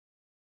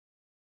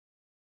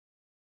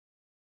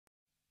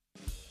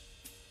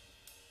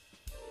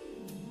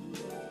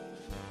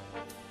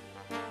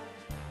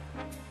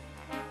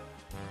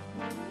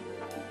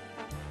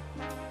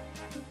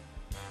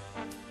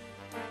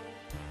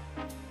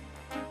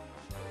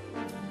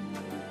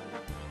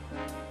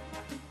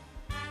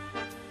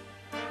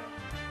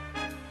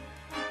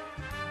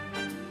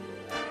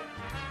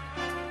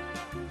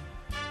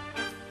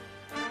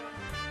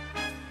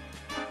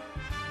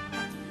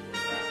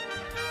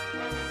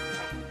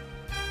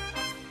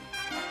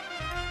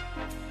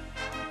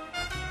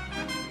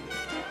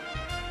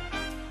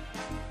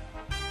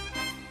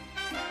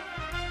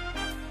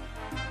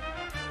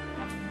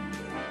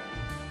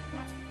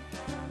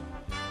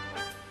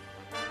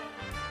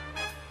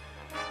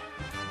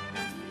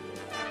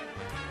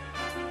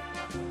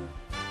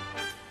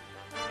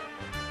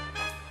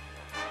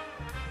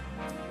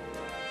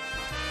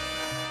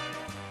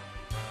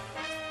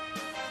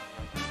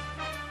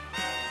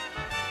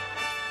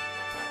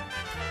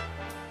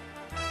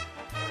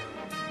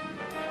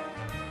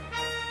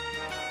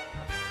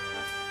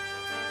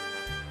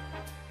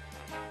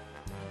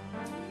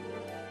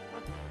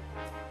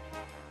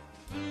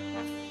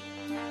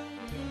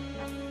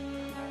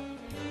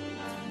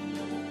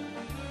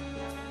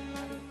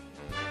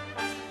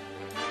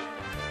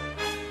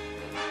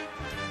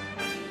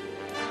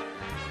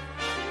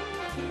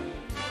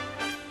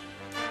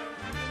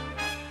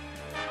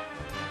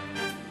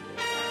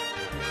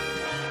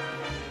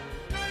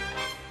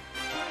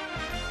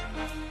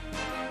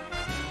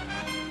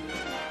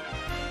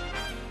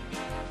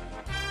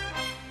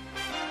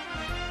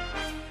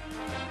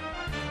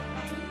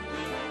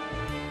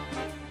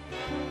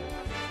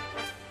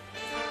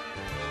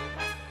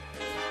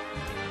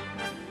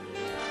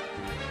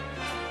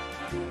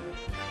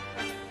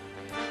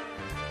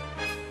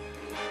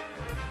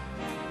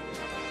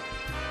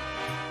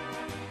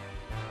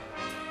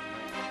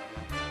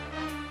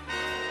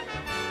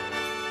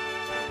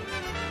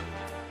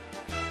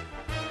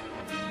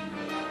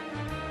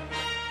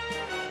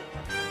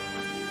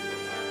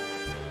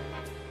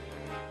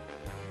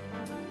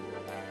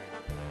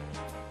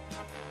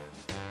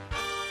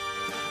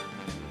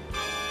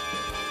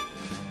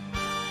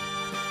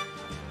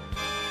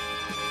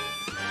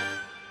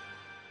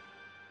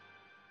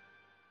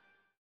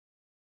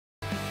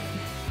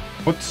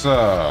What's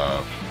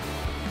up?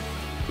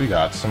 We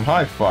got some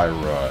Hi-Fi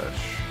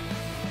Rush.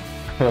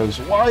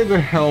 Cause why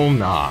the hell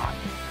not?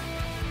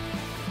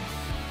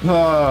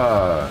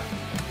 What's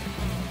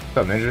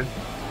up, Ninja?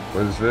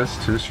 What is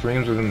this? 2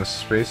 streams within the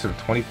space of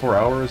 24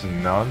 hours?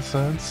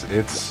 Nonsense?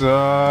 It's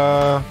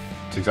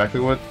exactly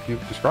what you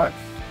described.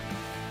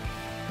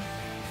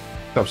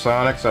 What's up,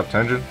 Psionic? What's up,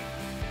 Tenjin?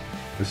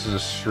 This is a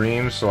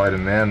stream, so I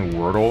demand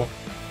Wordle.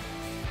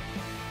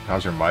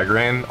 How's your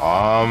migraine?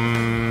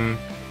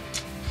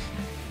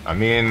 I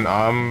mean,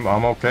 I'm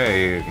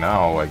okay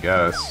now, I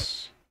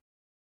guess.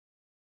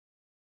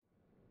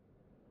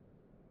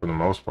 For the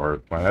most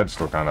part. My head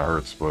still kind of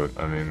hurts, but,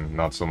 I mean,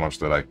 not so much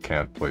that I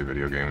can't play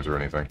video games or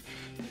anything.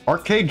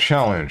 Arcade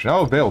Challenge,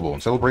 now available. In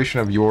celebration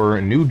of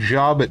your new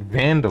job at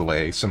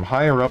Vandalay, some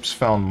higher-ups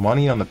found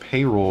money on the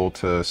payroll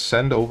to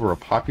send over a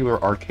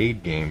popular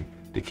arcade game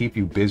to keep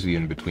you busy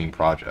in between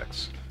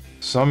projects.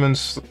 Someone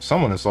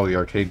installed the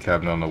arcade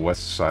cabinet on the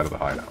west side of the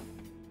hideout.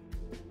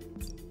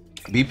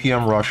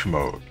 BPM Rush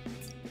mode.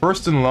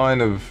 First in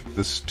line of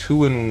this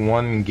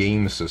 2-in-1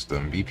 game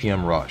system,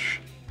 BPM Rush.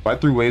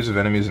 Fight through waves of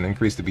enemies and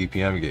increase the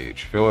BPM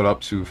gauge. Fill it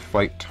up to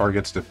fight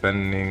targets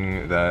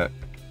defending that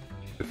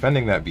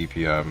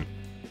BPM.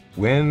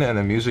 Win and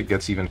the music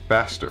gets even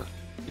faster.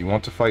 You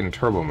want to fight in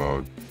turbo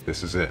mode,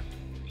 this is it.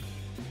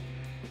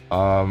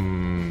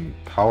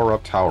 Power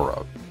up, tower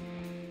up.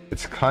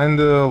 It's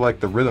kinda like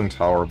the Rhythm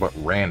Tower, but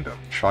random.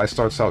 Shy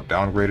starts out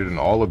downgraded in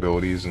all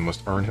abilities and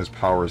must earn his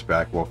powers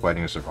back while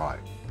fighting to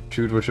survive.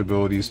 Choose which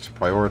abilities to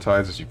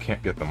prioritize as you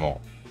can't get them all.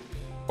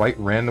 Fight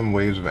random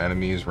waves of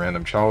enemies,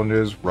 random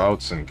challenges,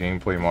 routes, and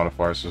gameplay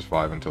modifiers to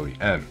survive until the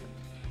end.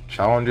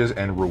 Challenges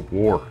and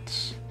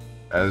rewards.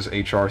 As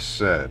HR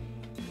said,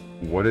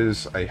 what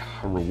is a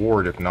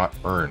reward if not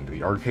earned?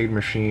 The arcade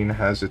machine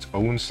has its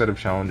own set of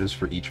challenges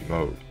for each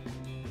mode.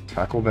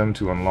 Tackle them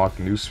to unlock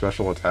new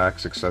special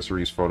attacks,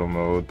 accessories, photo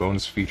mode,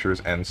 bonus features,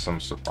 and some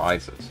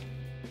surprises.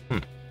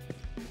 Okay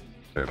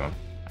then.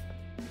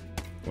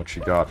 What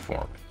you got for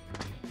me?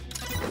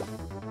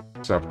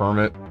 What's up,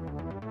 Hermit?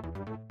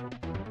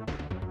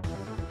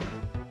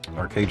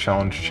 Arcade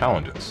Challenge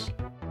challenges.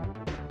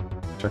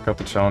 Check out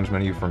the challenge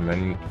menu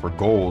for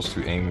goals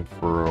to aim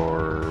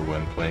for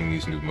when playing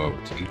these new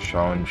modes. Each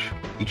challenge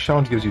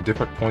gives you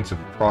different points of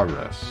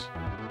progress.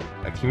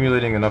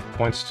 Accumulating enough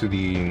points to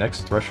the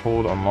next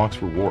threshold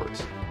unlocks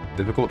rewards.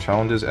 Difficult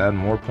challenges add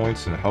more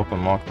points and help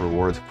unlock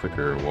rewards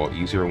quicker, while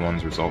easier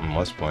ones result in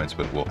less points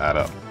but will add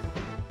up.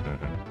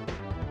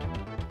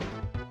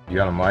 You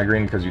got a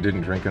migraine because you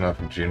didn't drink enough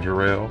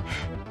ginger ale?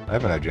 I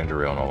haven't had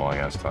ginger ale in a long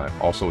ass time.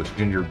 Also, it's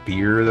ginger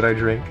beer that I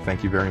drink,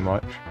 thank you very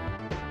much.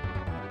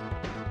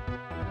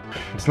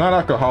 It's not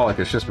alcoholic,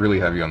 it's just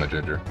really heavy on the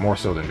ginger. More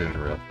so than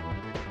ginger ale.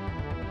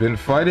 Been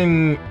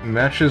fighting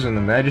matches in the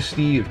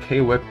Majesty of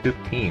K-Web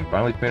 15.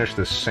 Finally finished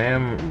the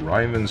Sam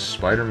Raimi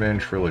Spider-Man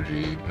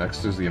trilogy.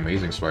 Next is the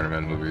Amazing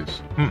Spider-Man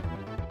movies.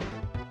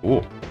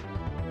 Cool.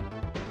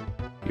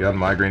 He got a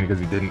migraine because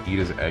he didn't eat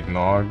his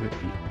eggnog.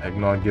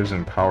 Eggnog gives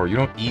him power. You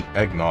don't eat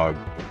eggnog.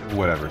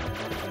 Whatever.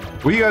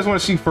 What do you guys want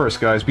to see first,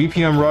 guys?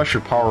 BPM Rush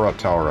or Power Up,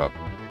 Tower Up?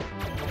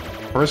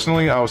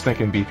 Personally, I was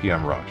thinking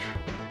BPM Rush.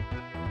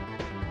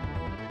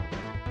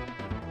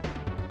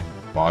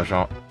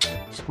 Mahjong.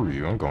 Screw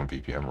you, I'm going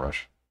BPM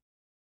Rush.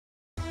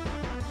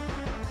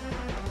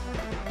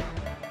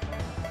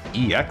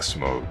 EX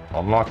mode.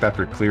 Unlocked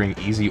after clearing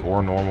easy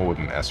or normal with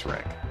an S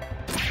rank.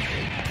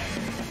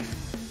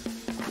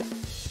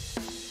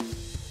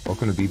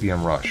 Welcome to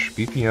BPM Rush.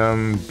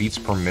 BPM, beats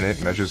per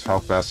minute, measures how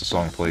fast a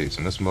song plays.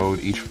 In this mode,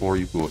 each floor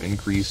you clear will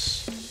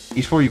increase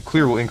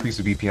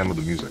the BPM of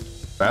the music.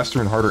 Faster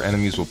and harder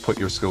enemies will put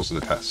your skills to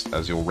the test,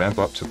 as you'll ramp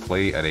up to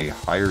play at a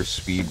higher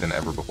speed than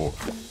ever before.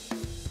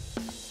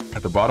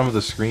 At the bottom of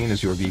the screen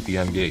is your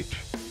BPM gauge.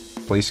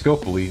 Play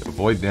skillfully,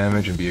 avoid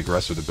damage, and be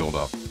aggressive to build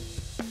up.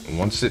 And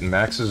once it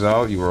maxes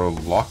out, you are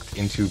locked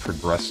into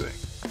progressing.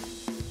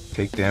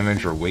 Take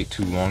damage or wait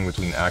too long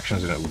between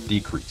actions and it will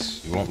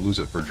decrease. You won't lose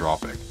it for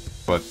dropping.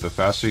 But the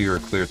faster your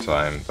clear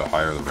time, the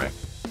higher the rank.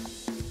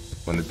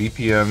 When the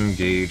BPM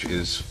gauge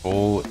is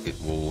full, it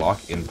will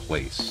lock in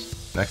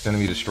place. Next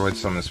enemy destroyed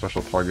summon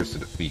special targets to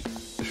defeat.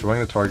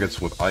 Destroying the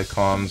targets with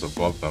icons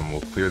above them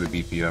will clear the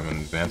BPM and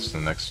advance to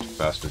the next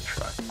faster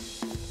track.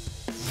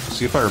 Let's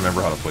see if I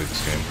remember how to play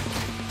this game.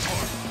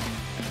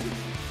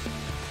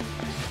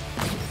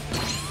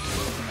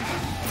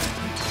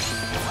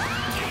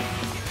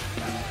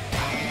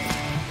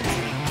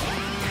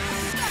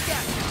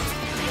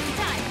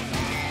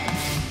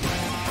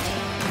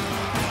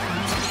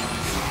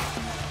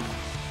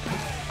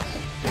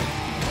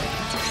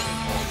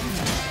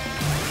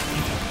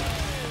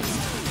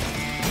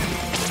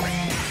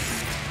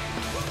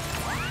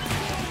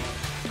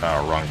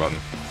 Oh, wrong button.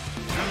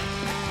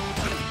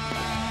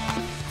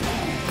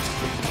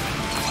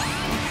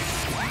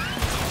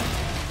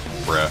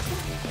 Bruh.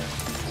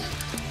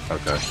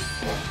 Okay.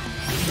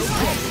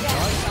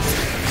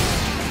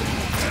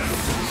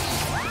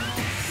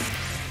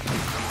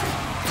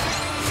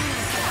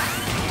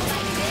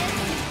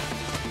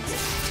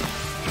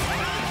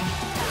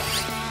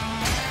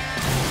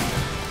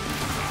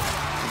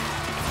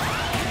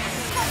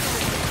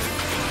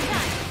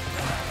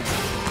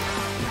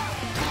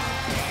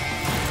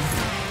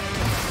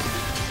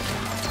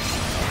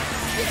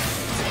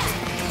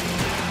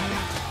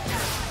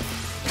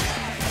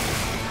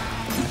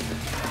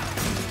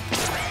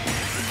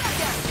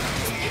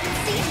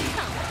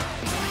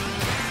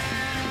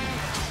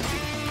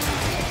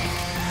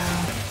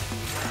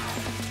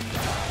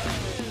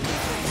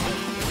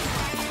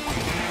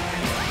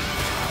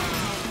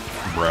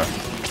 Bruh.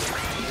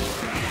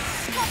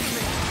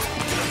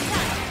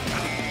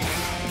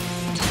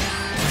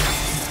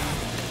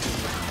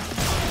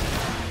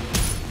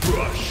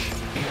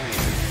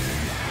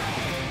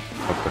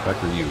 What the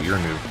heck are you? You're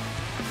new.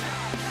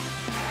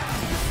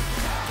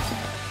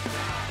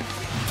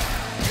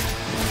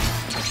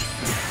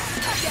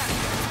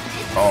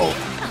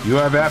 Oh, you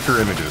have after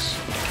images.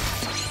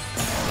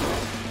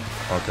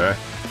 Okay.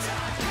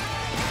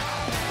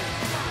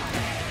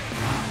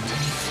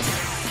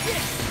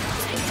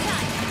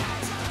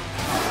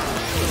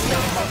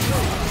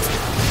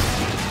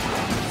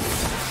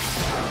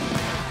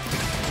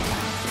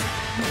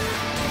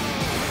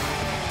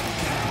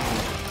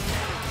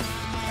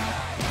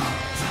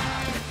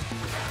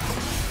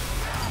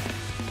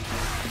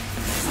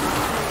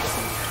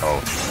 Oh.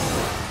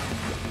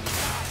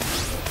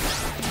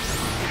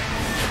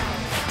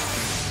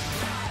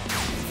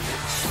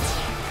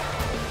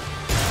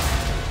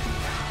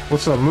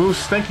 What's up,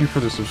 Moose? Thank you for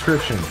the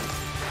subscription.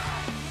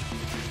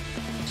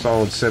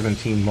 Solid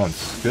 17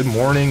 months. Good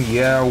morning.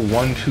 Yeah,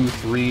 1, 2,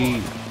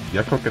 3.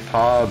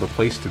 Yakokata, the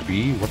place to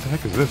be. What the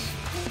heck is this?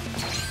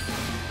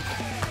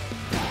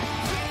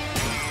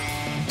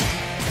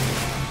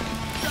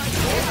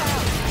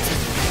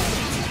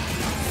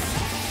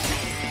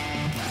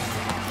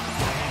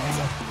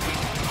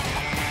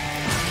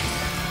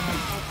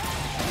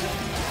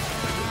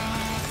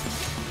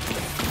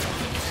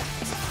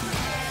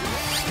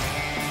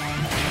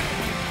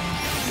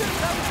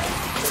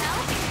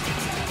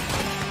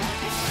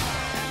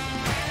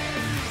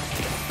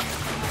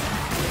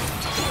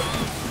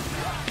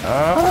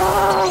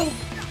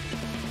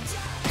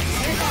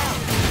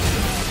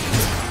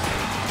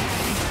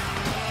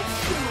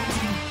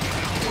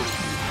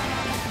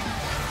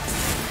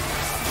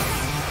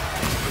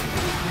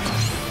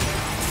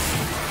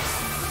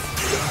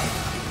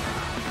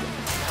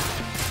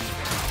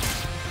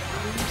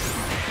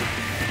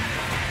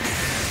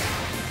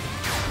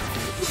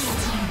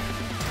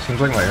 Seems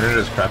like my internet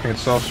is crapping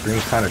itself.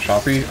 Stream's kind of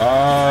choppy.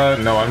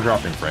 No, I'm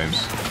dropping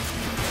frames.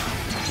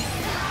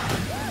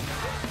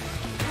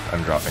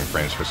 I'm dropping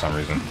frames for some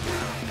reason,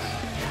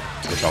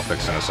 which I'll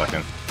fix in a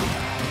second.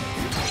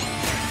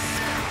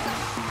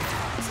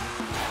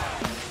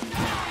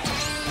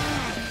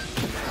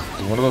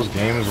 It's one of those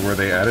games where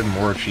they added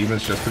more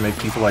achievements just to make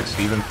people like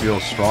Steven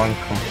feel strong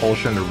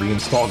compulsion to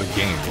reinstall the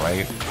game,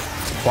 right?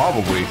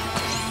 Probably.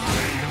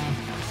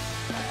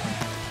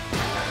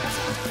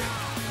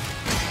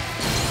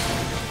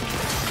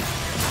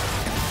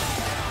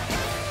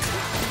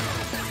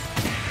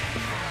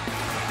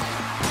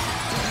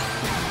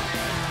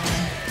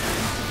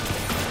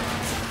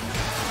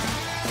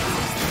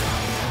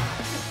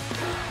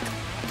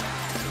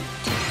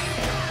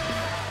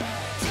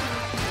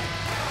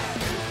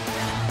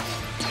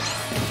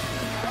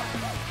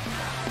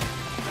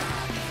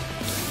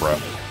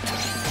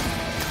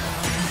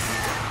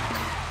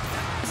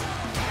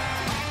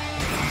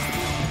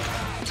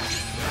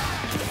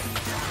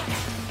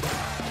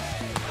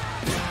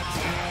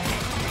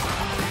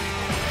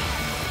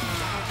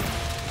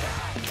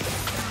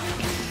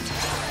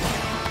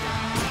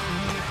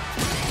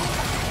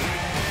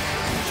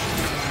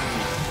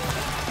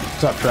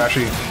 What's up,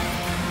 Trashy?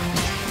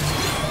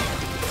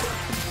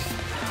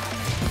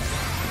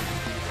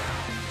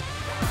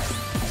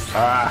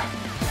 Ah,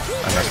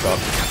 I messed up.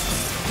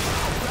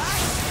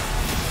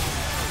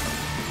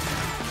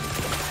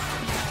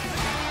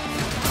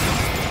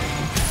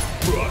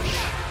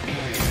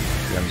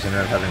 Gem's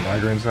internet having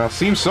migraines now?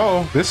 Seems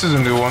so. This is a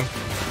new one.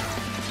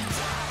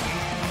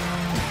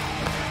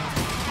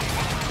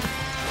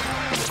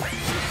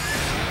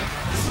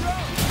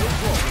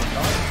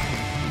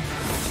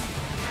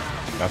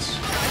 That's...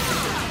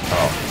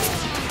 oh.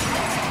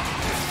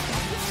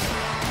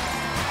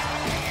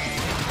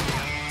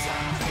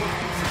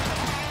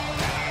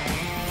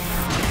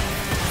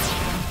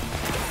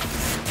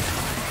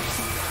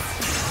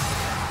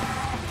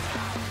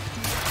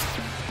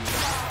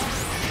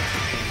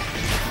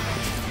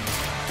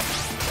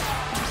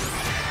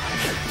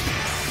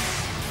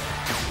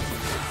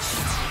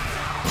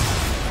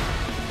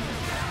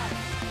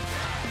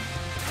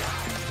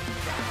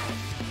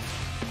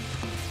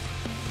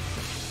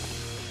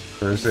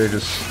 Thursday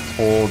just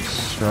told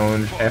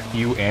Stronge F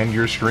you and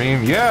your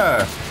stream?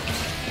 Yeah!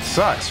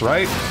 Sucks,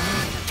 right?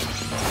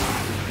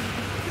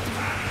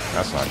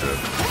 That's not good.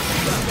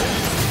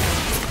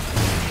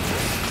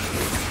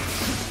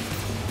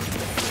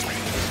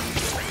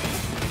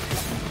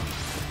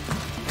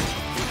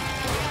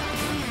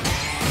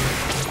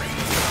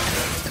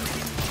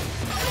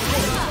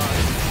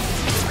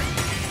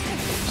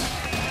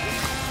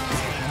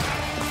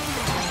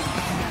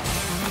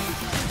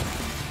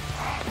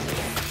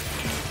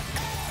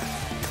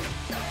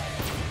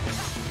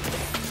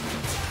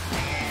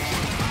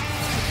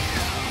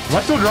 Am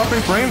I still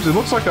dropping frames? It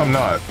looks like I'm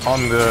not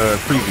on the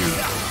preview.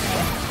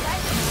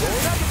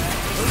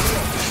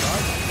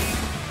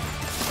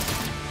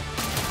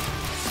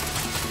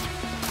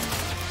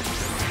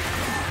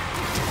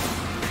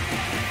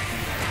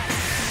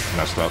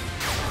 Messed up.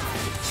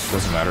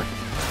 Doesn't matter.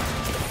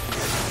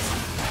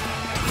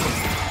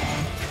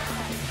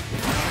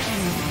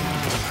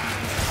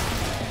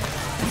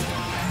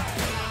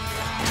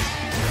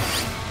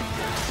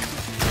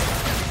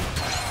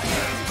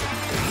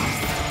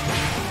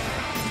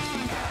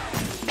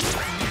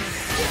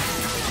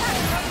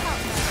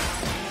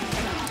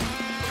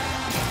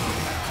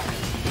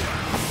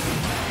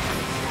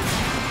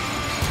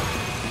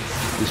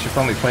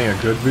 Finally playing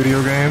a good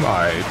video game?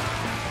 I.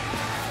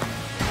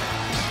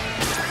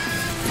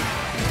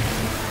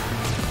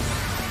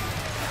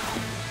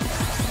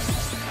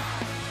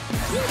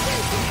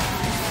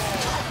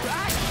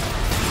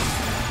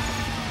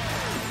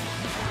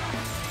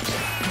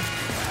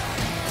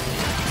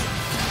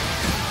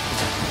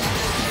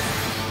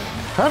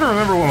 Trying to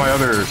remember what my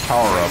other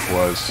power-up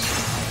was.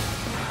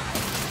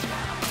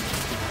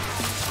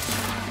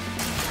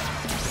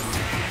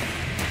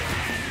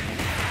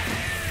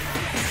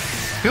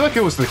 I feel like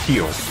it was the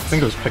heal. I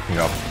think it was picking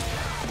up.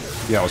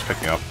 Yeah, it was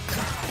picking up.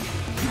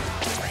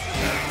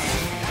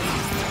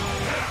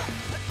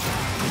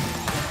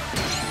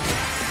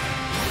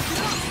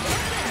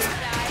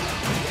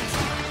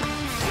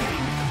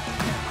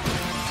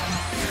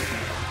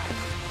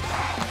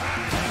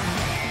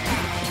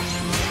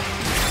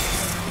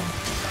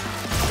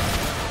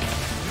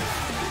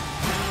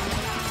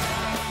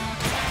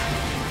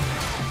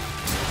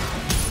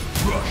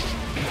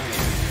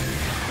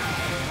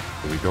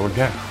 Here we go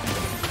again.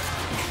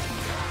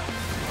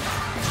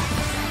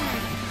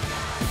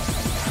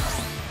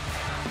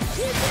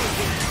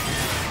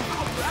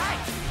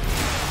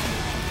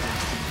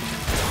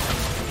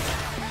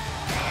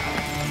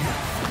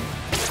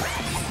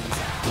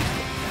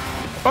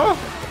 Oh!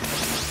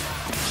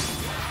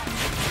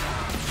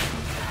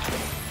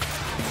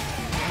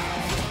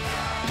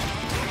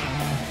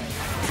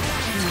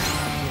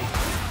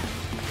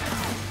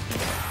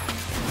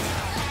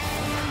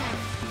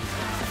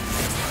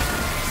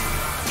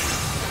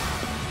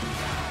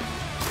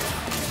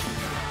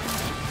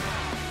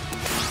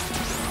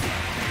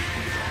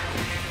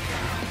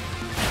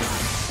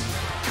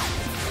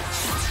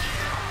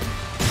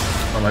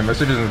 My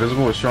message is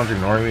invisible. Is Strong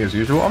ignoring me as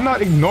usual? I'm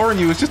not ignoring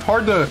you. It's just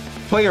hard to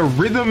play a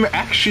rhythm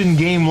action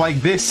game like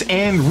this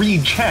and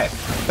read chat.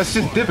 That's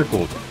just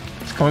difficult.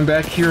 It's coming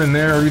back here and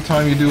there every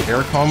time you do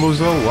air combos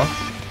though. What?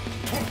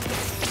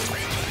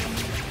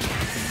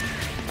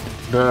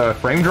 The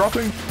frame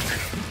dropping?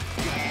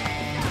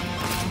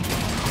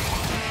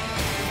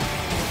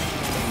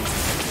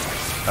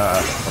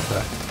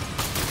 Okay.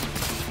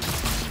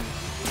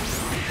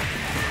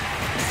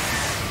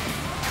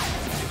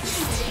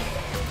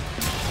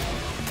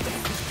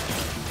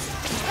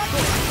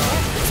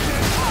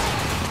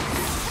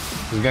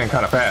 This is getting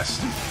kind of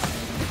fast.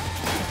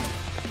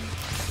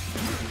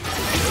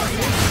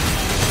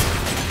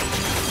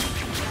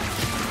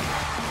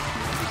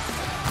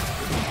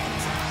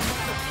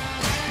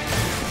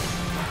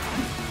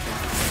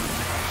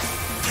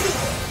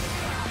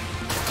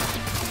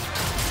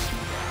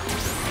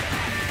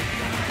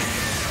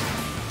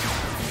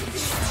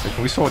 Hey,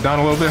 can we slow it down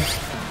a little bit?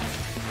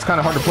 It's kind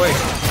of hard to play.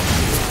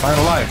 Not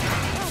gonna lie.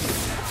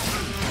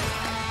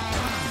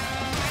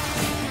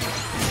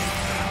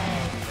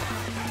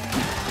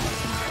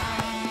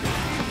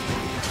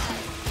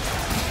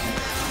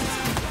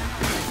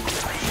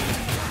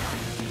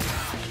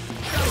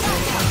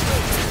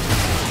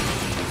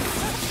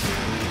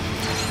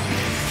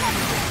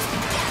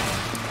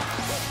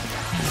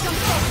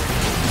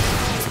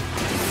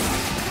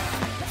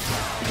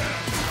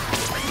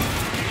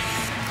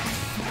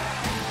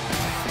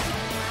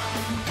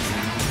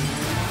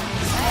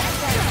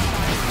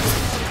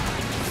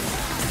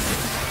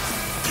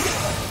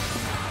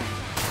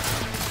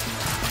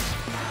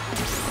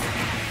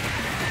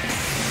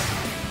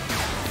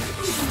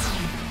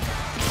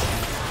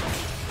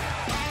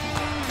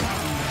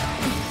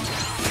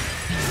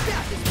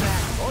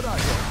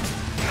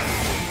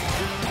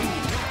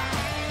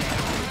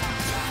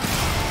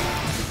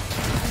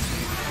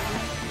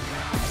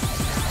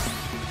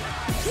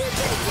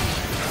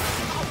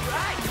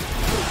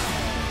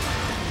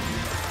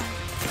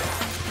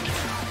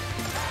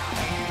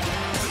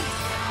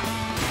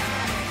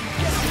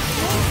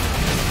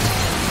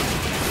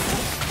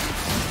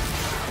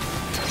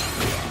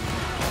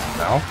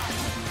 Now.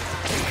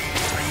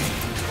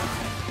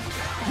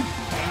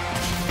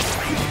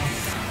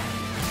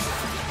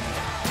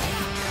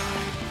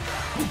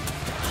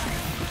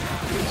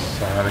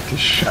 Sonic is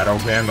shadow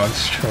banned on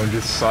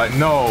Strongest side.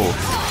 No!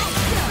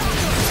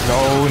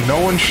 No,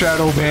 no one's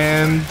shadow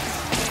banned.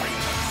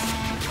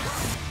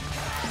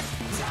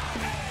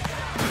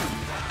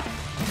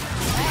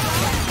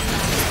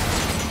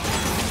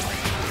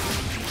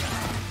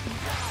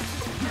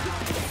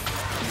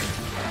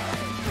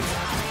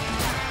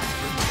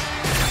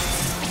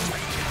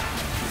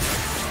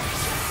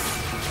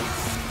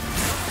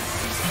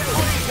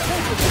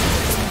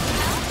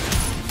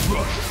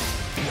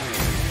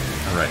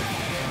 Alright.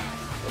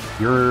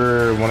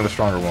 You're one of the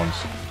stronger ones.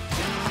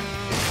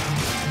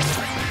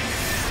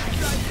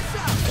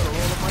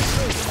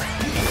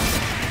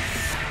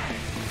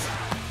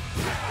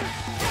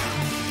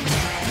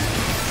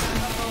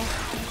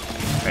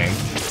 Pain.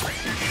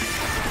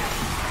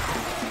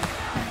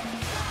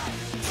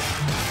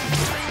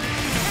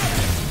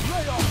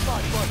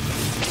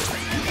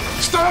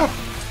 Stop!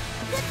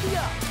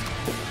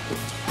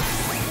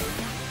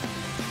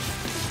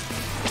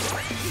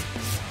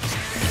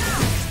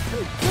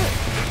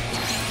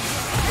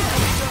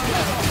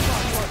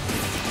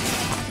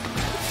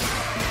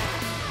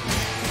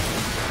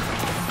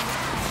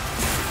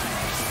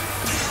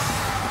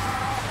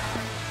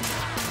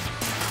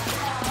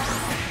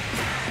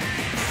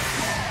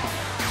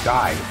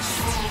 Die.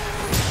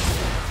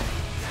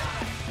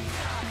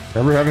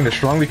 Remember having to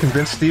strongly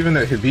convince Steven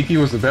that Hibiki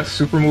was the best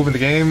super move in the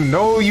game?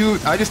 No,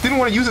 I just didn't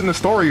want to use it in the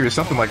story or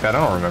something like that. I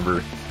don't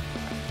remember.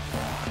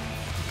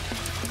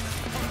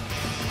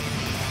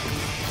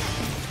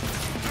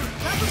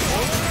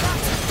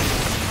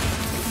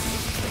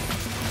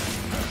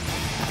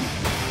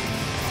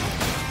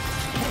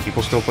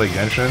 People still play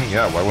Genshin?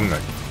 Yeah, why wouldn't they?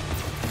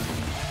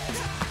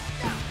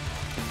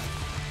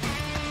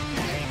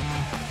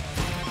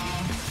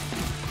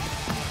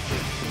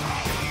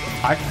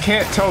 I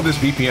can't tell this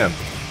BPM.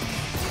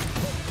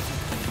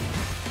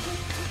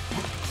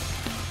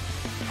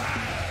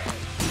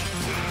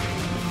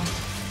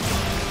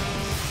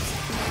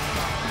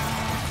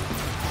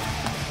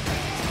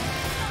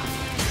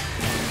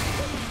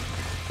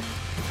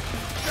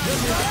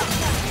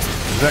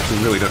 It's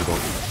actually really difficult.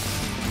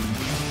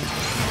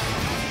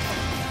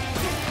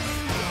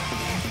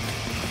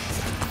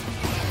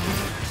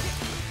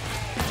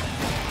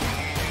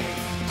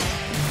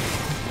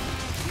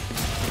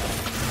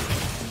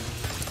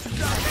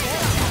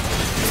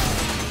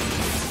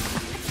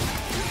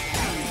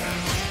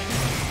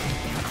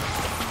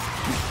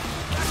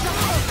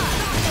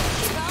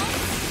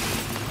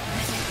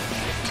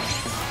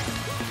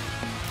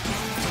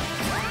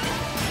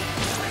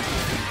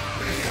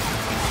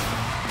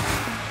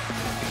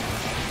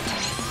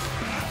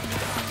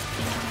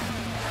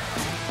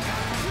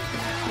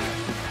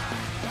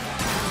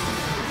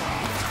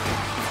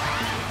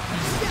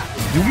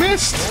 You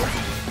missed!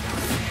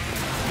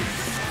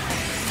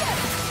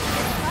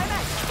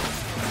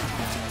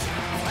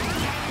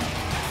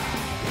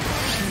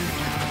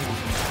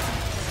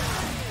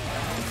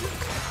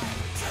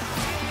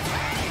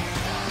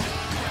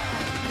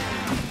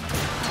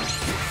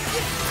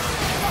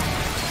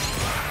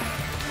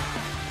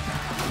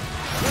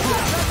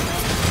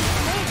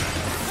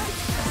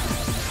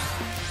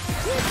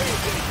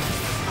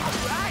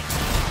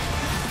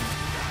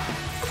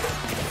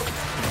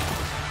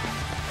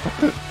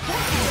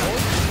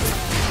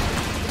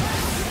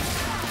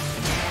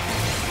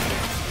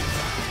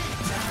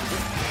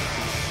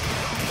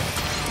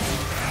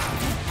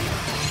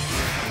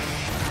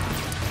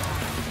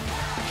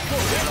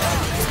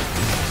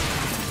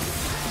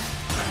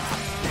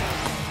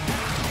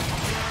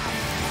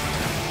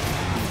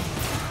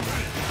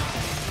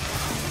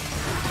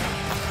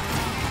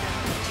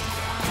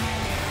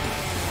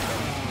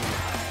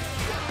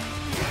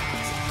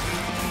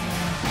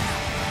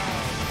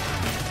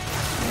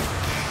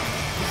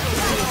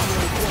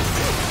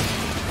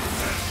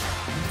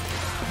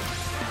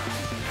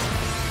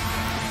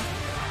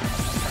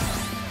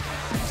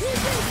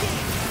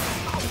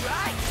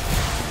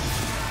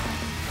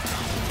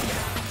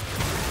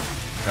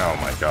 Oh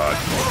my god.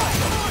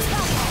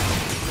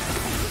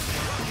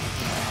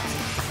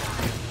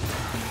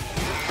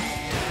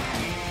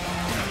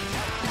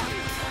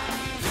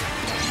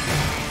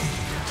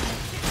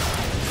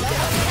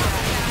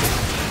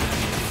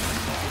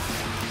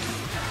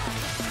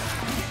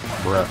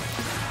 Bruh.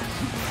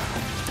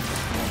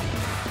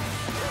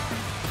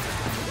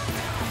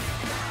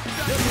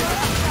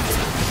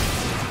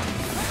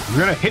 You're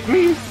gonna hit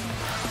me?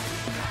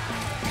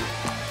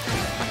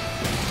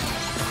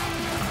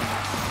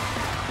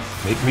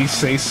 Make me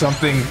say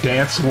something,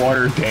 dance,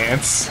 water,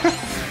 dance.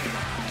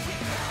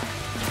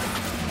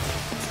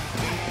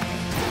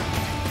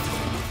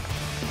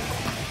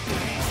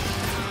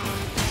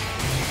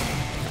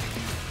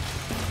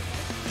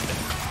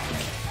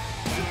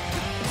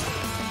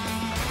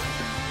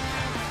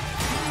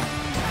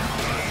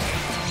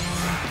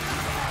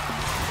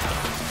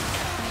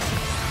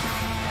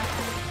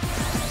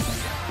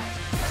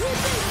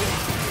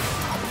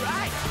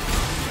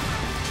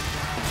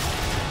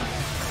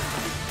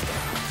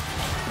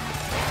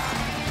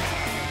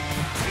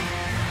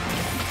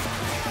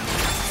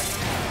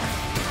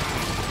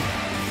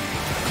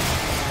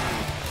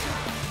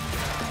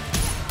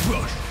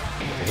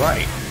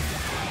 Right.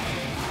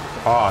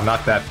 Oh,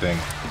 not that thing.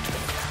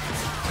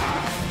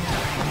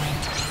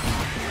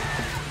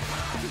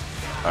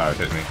 Oh, it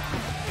hit me.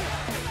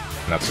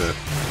 And that's it.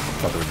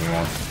 Thought there would be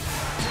more.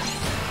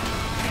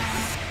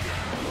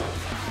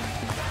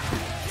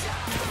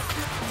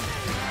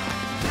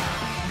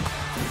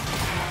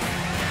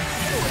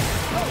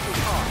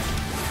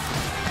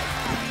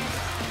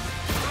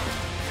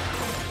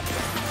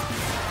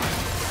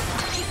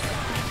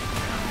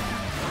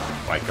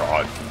 My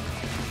god.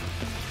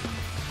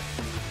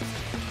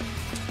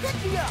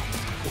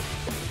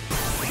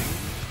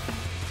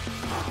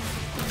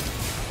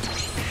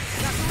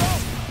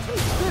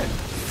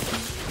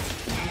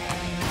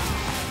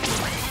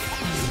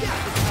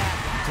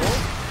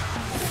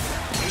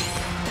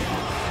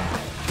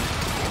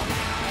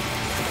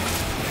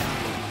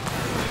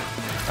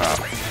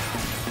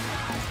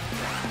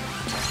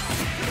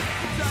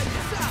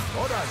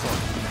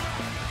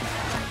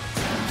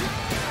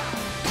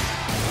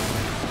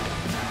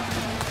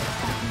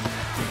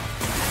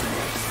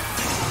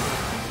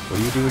 What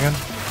do you do again?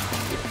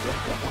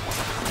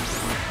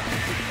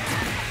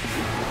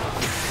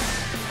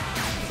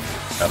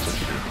 That's what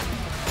you do.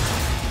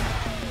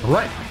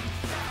 Right.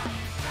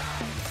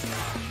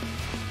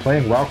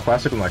 Playing WoW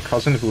Classic with my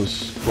cousin who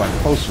I'm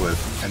close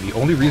with, and the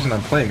only reason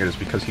I'm playing it is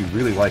because he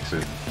really likes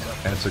it,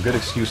 and it's a good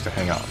excuse to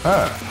hang out.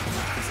 Ah,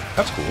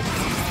 that's cool.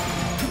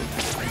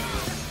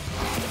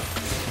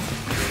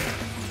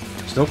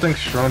 Still think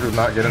Strong would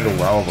not get into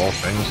WoW of all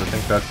things. I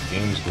think that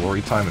game's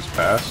glory time is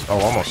past. Oh,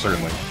 almost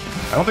certainly.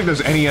 I don't think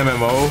there's any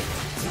MMO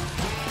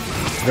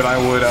that I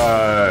would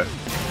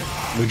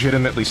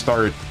legitimately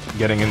start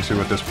getting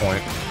into at this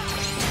point.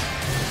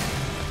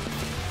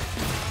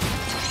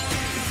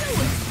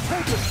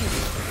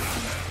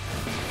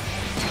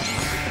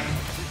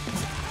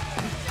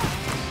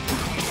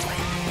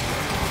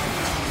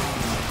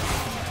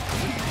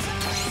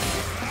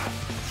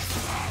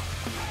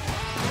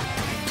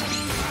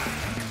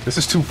 This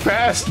is too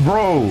fast,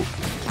 bro!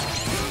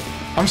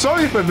 I'm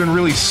sorry if I've been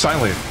really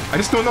silent. I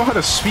just don't know how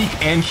to speak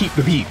and keep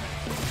the beat.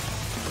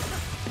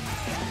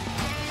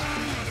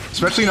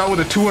 Especially not with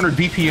a 200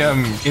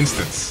 BPM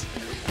instance.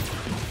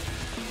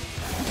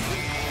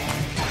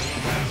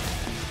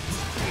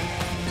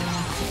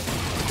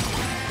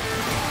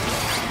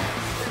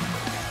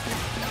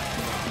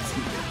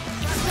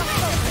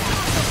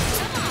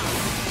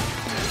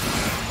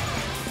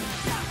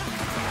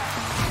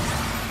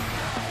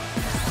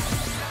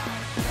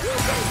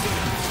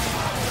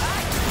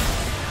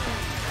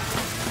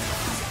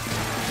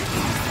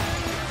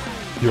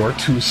 You're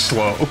too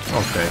slow.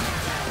 Okay.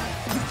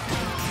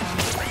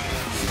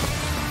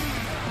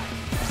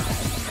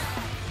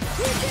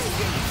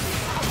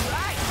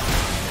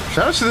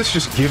 Shout out to this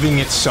just giving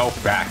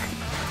itself back.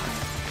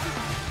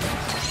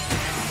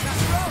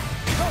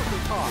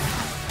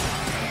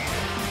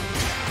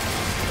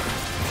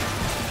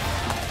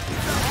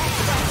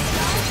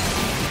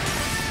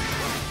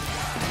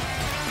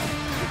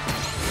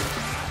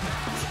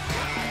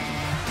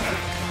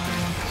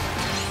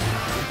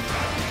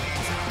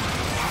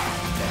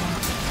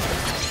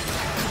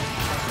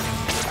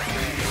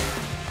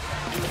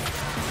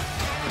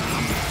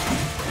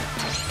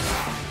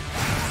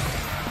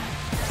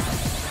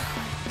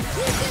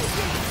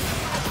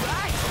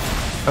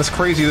 That's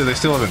crazy that they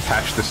still haven't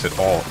patched this at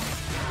all.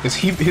 Is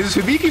his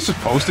Hibiki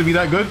supposed to be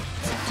that good?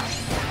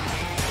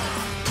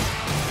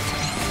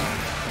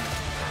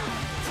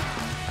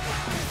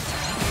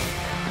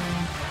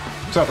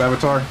 What's up,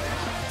 Avatar?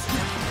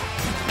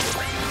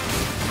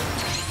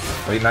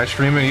 Late night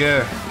streaming?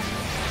 Yeah.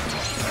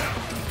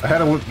 I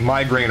had a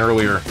migraine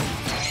earlier.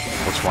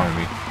 What's wrong with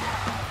me?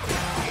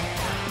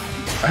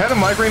 I had a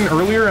migraine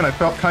earlier and I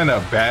felt kind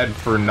of bad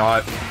for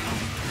not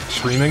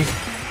streaming.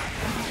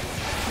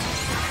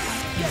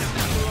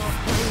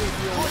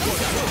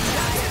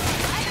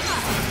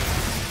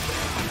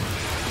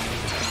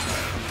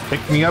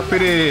 Pick me up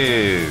it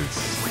is!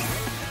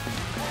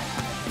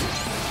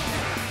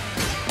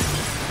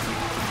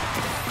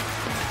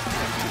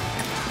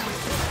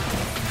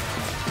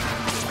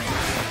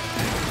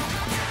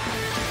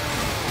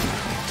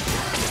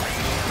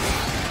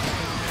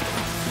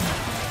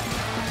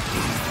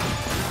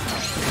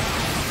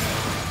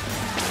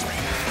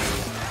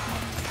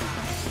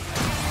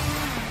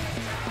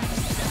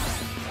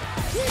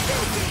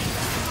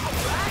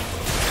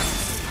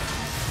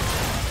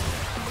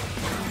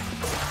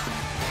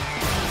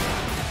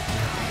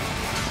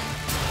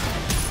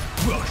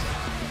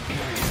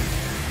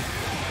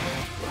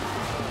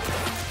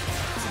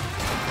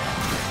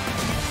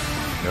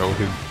 No,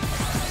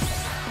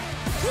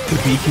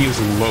 Hibiki is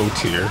low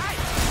tier.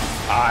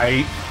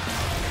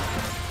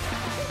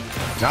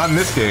 Not in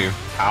this game.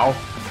 Ow.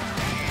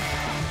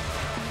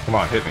 Come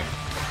on, hit me.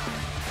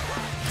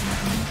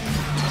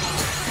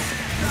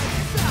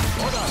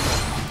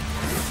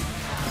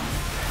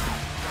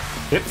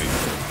 Hit me.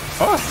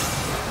 Oh!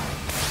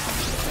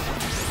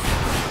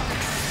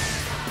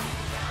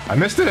 I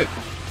missed it!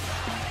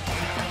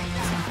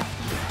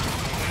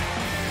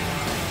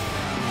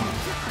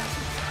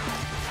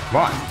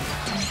 Come on.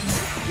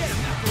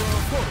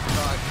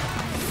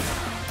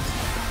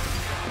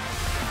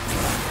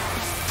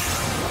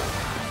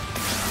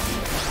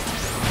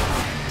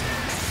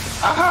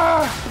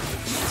 Ah!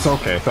 It's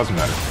okay, it doesn't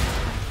matter.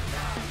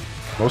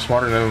 Most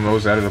modern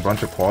MMOs added a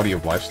bunch of quality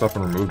of life stuff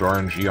and removed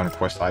RNG on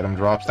quest item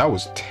drops. That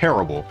was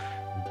terrible.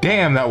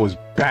 Damn, that was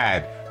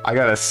bad. I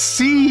got a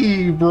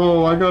C,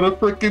 bro. I got a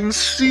freaking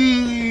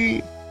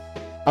C.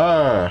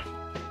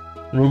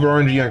 Remove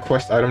RNG on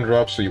quest item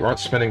drops so you aren't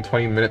spending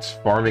 20 minutes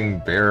farming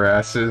bear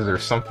asses or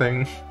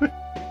something.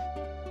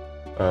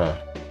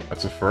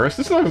 That's a first.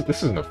 This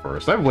isn't a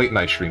first. I've late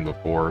night streamed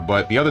before,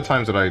 but the other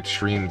times that I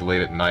streamed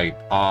late at night,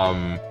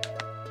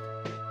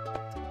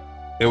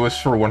 it was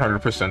for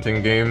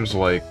 100%ing games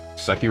like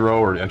Sekiro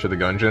or Enter the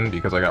Gungeon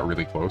because I got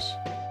really close.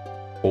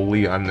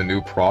 Holy, I'm the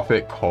new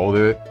prophet. Called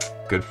it.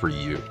 Good for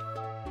you.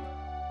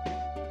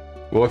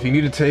 Well, if you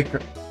need to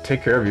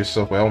take care of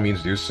yourself, by all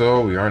means do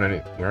so. We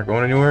aren't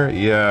going anywhere?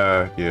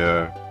 Yeah,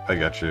 I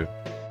got you.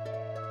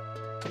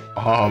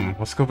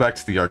 Let's go back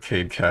to the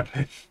arcade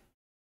cabinet.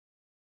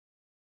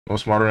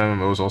 Most modern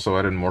MMOs also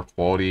added more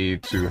quality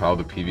to how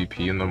the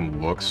PvP in them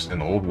looks.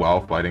 An old WoW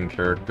fighting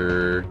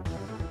character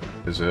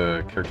Is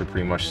a character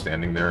pretty much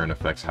standing there and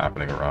effects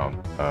happening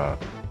around?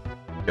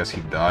 Guess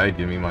he died.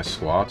 Give me my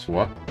slots.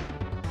 What?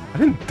 I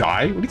didn't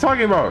die. What are you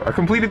talking about? I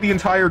completed the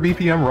entire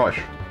BPM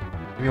rush.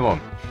 Leave me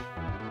alone.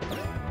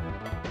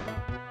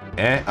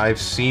 And I've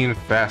seen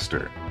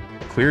faster.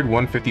 Cleared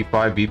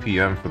 155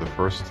 BPM for the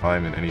first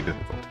time in any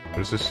difficulty. What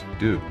does this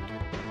do?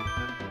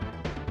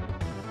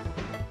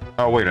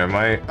 Oh wait,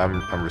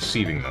 I'm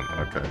receiving them.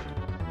 Okay.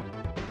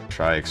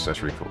 Try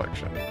accessory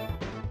collection.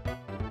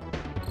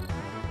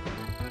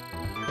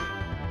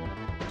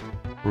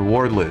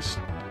 Reward list.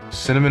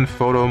 Cinnamon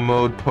photo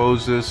mode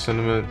poses,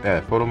 cinnamon,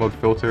 photo mode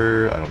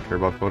filter. I don't care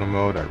about photo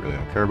mode. I really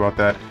don't care about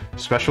that.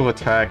 Special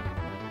attack,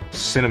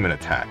 cinnamon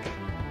attack.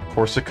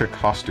 Corsica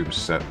costume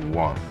set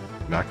 1.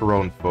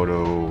 Macaron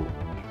photo.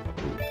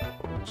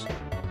 Photos.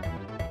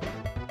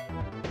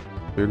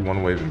 Cleared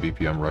 1 wave in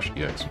BPM rush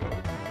EX mode.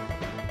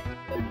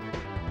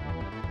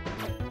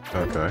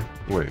 Okay.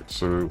 Wait,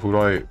 so who do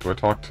I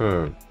talk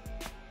to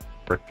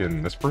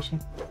frickin' this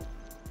person?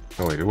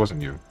 No wait, it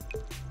wasn't you.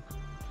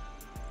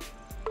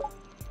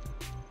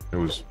 It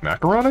was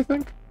Macaron, I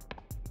think?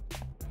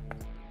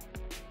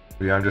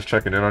 Yeah, I'm just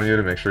checking in on you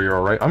to make sure you're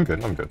alright. I'm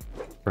good.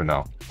 For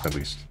now, at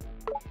least.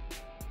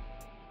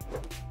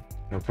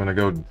 I'm gonna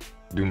go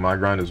do my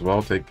grind as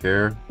well. Take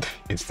care.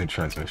 Instant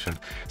transmission.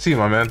 See you,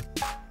 my man.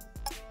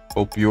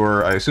 Hope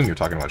you're... I assume you're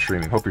talking about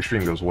streaming. Hope your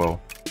stream goes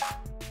well.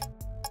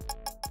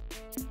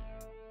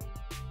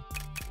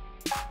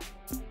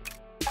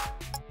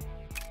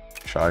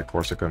 Chai,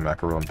 Corsica,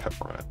 Macaron,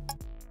 Peppermint.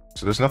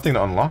 So there's nothing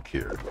to unlock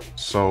here.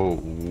 So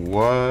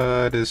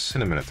what is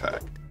cinnamon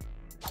attack?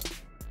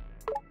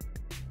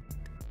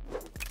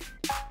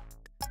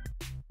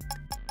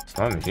 It's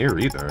not in here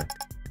either.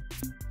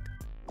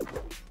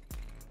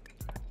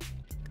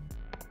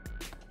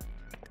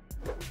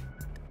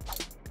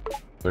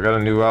 So I got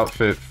a new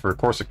outfit for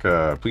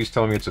Corsica. Please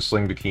tell me it's a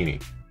sling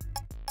bikini.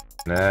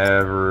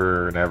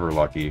 Never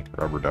lucky.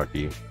 Rubber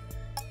ducky.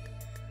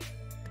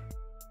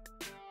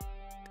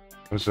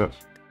 What's up?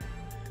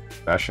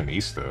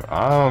 Fashionista.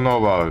 I don't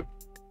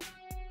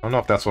know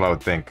if that's what I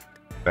would think.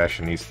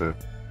 Fashionista.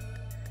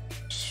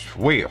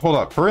 Wait, hold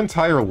up. Her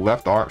entire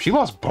left arm. She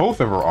lost both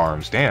of her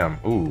arms. Damn.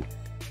 Ooh.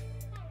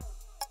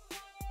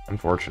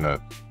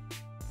 Unfortunate.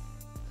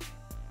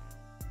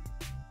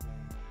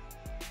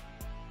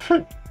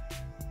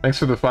 Thanks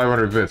for the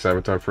 500 bits,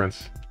 Avatar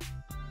Prince.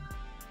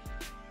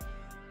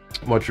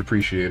 Much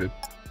appreciated.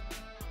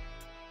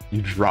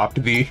 You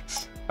dropped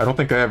these? I don't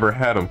think I ever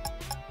had them.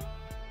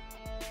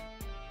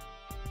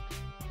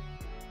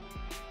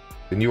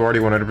 Didn't you already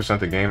 100%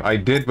 the game? I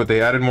did, but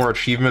they added more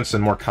achievements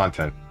and more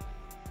content.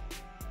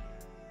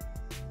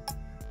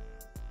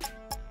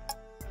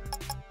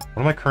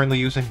 What am I currently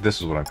using?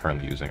 This is what I'm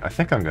currently using. I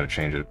think I'm going to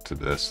change it to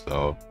this,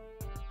 though.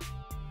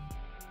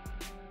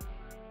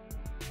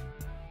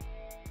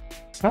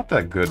 It's not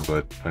that good,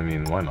 but, I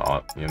mean, why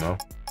not, you know?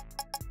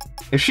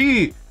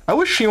 I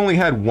wish she only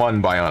had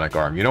one bionic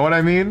arm, you know what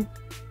I mean?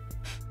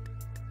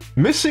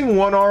 Missing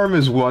one arm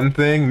is one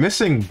thing,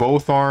 missing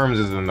both arms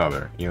is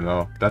another, you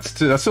know?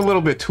 That's a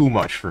little bit too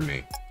much for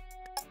me.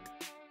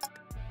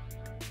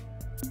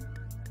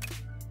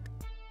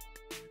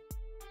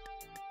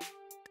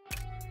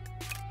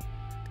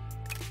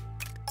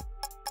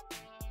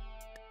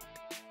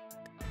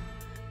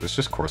 It's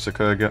just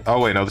Corsica again?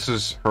 Oh wait, no, this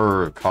is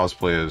her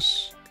cosplay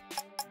as...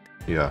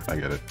 Yeah, I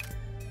get it.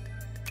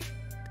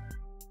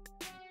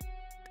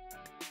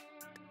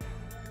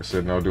 I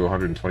said no, do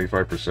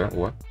 125%?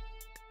 What?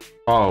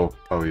 Oh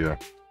yeah.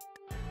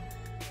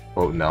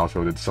 Oh, now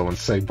so did someone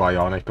say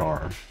bionic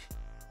arm?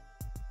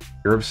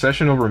 Your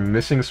obsession over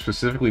missing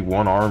specifically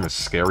one arm is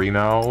scary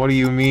now? What do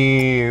you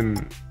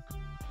mean?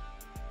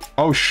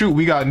 Oh shoot,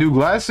 we got new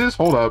glasses?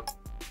 Hold up.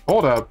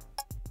 Hold up.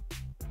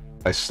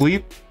 I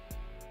sleep?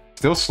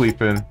 Still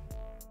sleeping.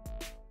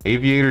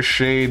 Aviator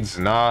shades?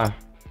 Nah.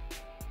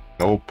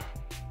 Nope.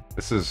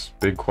 This is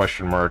big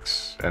question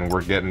marks, and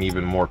we're getting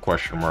even more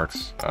question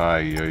marks.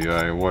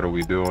 Ay, what are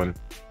we doing?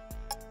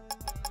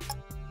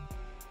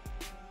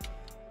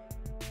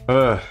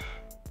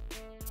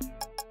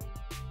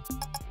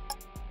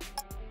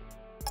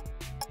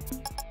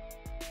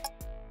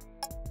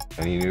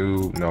 Any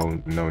new...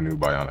 No new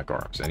bionic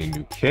arms. Any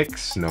new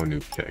kicks? No new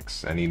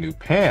kicks. Any new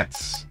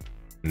pants?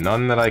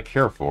 None that I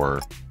care for.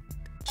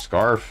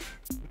 Scarf?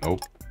 Nope.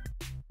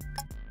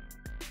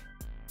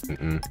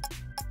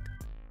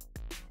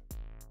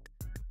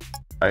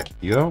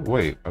 You know,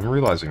 wait, I'm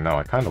realizing now,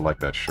 I kind of like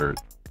that shirt.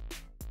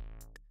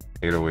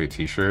 808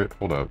 t-shirt?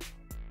 Hold up.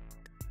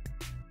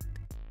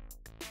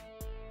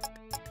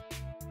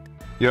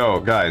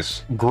 Yo,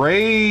 guys,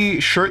 gray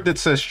shirt that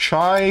says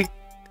chai,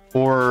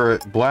 or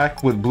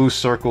black with blue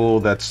circle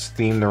that's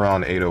themed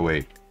around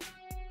 808?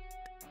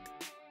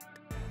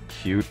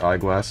 Cute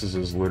eyeglasses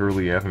is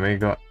literally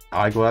anime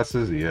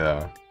eyeglasses?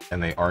 Yeah,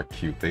 and they aren't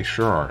cute. They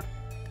sure aren't.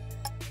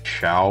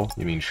 Chow?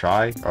 You mean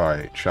chai?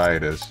 Alright, chai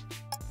it is.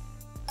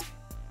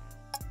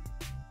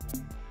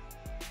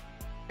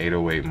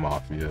 808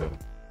 Mafia.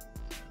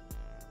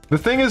 The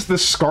thing is, the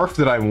scarf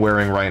that I'm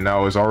wearing right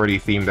now is already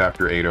themed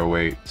after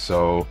 808,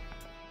 so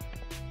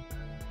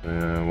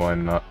Why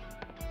not?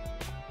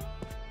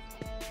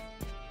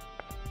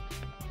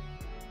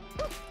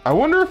 I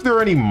wonder if there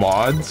are any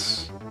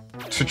mods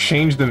to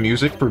change the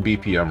music for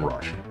BPM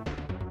Rush.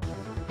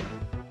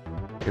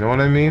 You know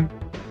what I mean?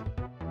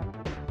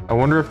 I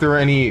wonder if there are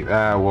any...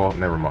 well,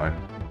 never mind.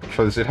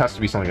 Because it has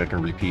to be something I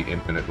can repeat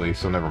infinitely,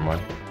 so never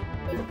mind.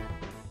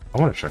 I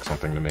want to check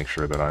something to make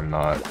sure that I'm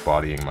not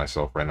bodying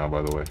myself right now,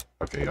 by the way.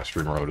 Okay, yeah,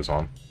 streamer mode is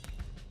on.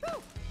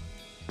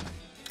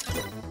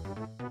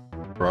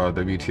 Bro,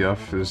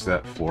 WTF is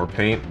that floor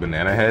paint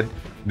banana head?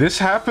 This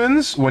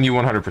happens when you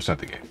 100%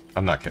 the game.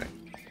 I'm not kidding.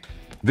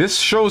 This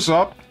shows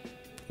up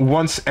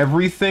once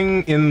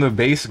everything in the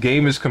base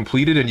game is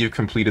completed and you've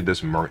completed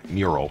this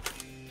mural.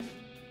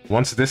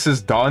 Once this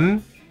is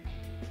done,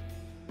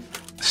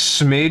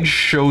 Smidge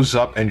shows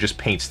up and just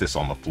paints this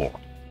on the floor.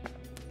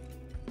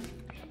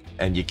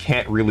 And you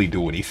can't really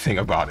do anything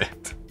about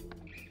it.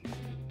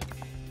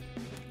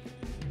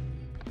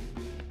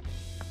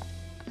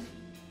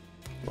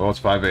 Well, it's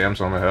 5 AM,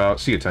 so I'm gonna head out.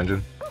 See you,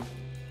 Tenjin.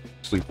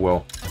 Sleep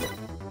well.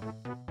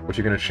 What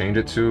you gonna change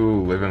it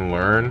to? Live and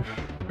learn?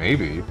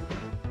 Maybe.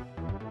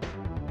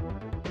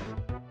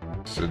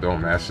 So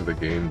don't master the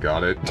game,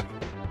 got it.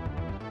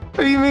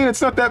 What do you mean?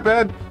 It's not that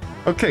bad.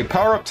 Okay,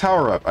 power up,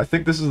 tower up. I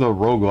think this is the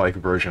roguelike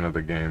version of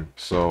the game.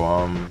 So,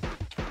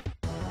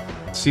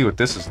 let's see what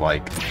this is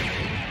like.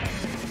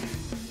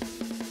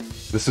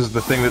 This is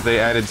the thing that they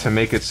added to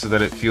make it so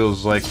that it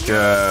feels like,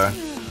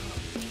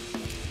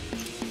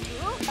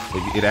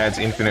 it adds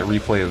infinite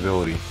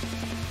replayability.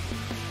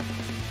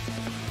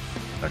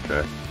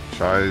 Okay.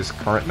 Chai's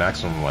current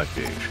maximum life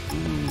gauge.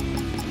 Ooh.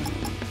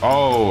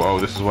 Oh,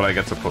 this is what I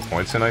get to put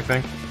points in, I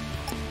think?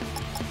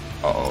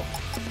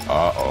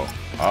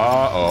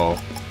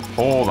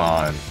 Hold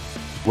on.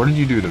 What did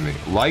you do to me?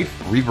 Life,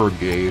 reverb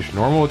gauge,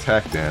 normal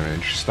attack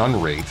damage, stun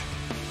rate.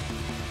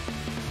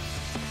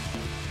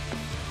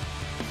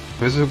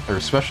 Physical or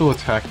special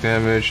attack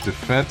damage,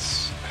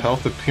 defense,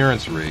 health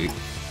appearance rate,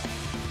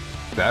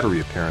 battery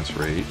appearance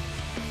rate,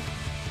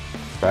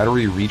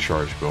 battery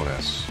recharge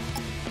bonus,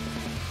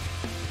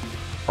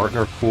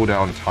 partner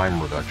cooldown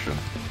time reduction,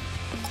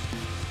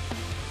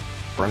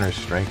 partner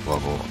strength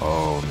level.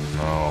 Oh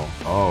no.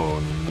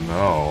 Oh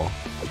no.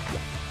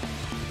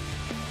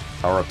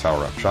 Power up,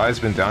 tower up. Chai has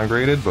been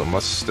downgraded, but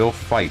must still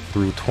fight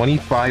through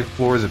 25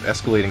 floors of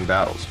escalating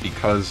battles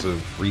because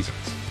of reasons.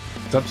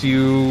 It's up to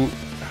you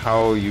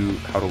how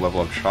to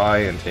level up Chai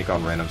and take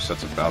on random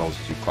sets of battles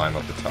as you climb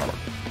up the tower.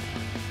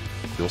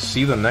 You'll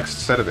see the next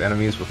set of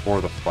enemies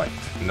before the fight.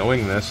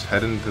 Knowing this,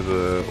 head into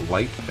the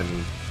light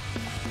and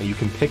you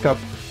can pick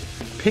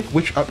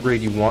which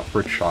upgrade you want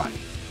for Chai.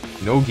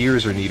 No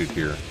gears are needed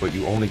here, but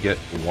you only get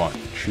one.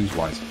 Choose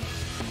wisely.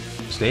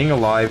 Staying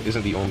alive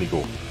isn't the only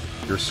goal.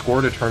 Your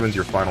score determines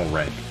your final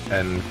rank,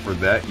 and for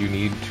that you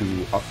need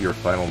to up your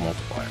final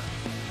multiplier.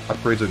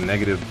 Upgrades of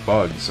negative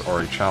bugs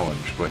are a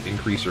challenge, but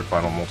increase your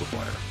final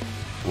multiplier.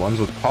 Ones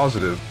with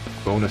positive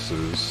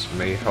bonuses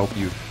may help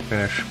you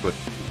finish, but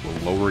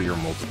will lower your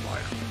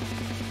multiplier.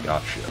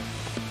 Gotcha.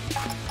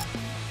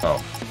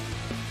 Oh.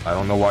 I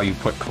don't know why you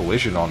put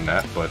collision on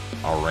that, but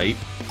alright.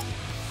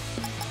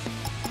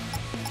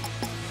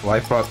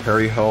 Life up,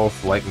 parry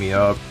health, light me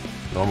up,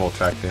 normal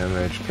attack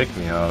damage, pick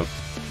me up,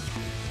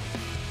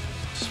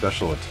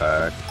 special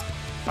attack,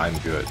 I'm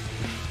good.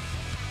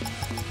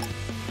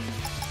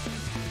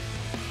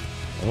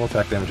 Normal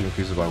attack damage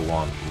increases by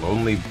 1.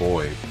 Lonely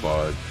boy,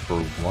 but for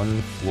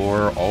one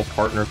floor, all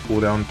partner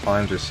cooldown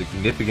times are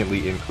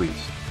significantly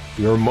increased.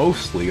 You're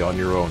mostly on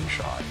your own,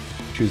 Chai.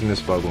 Choosing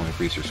this bug will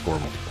increase your score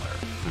multiplier.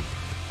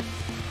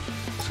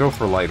 Let's go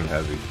for light and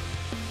heavy.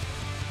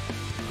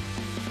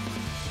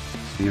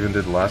 Steven,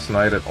 did last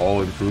night at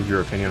all improve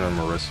your opinion on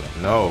Marissa?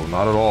 No,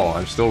 not at all.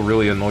 I'm still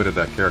really annoyed at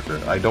that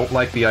character. I don't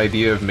like the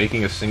idea of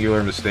making a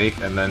singular mistake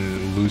and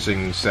then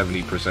losing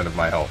 70% of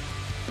my health.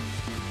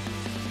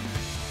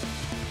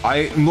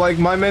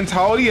 My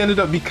mentality ended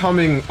up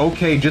becoming,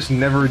 okay, just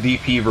never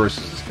DP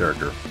versus this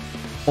character.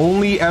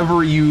 Only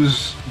ever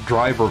use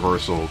drive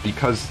reversal,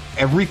 because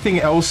everything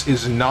else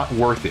is not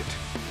worth it.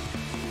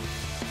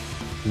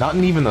 Not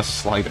even the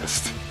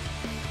slightest.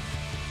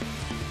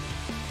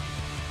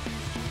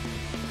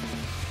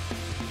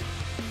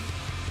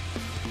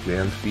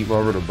 Damn, feet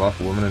lover to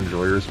buff woman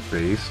enjoyers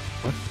base.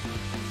 What?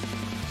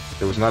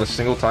 There was not a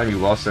single time you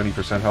lost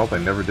 70% health. I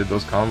never did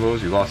those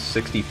combos. You lost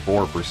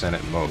 64%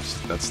 at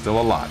most. That's still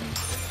a lot.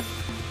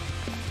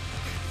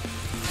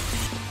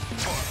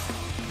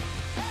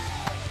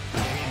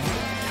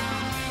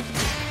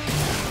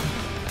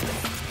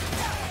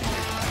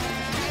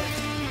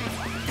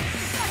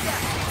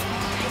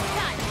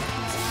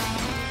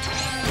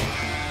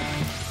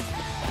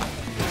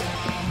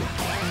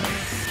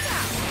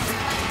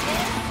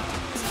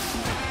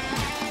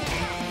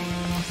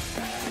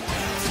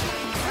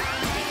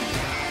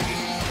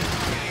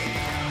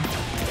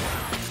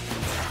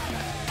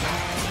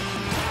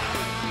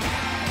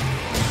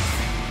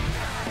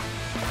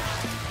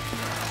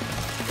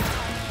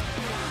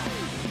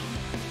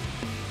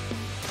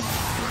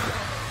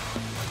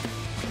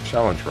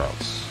 Challenge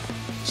routes.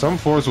 Some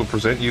floors will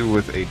present you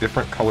with a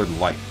different colored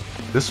light.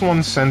 This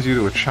one sends you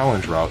to a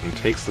challenge route and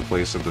takes the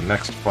place of the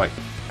next fight.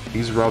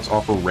 These routes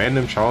offer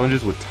random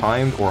challenges with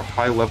timed or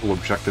high-level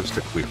objectives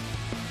to clear.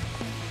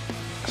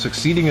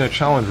 Succeeding in a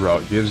challenge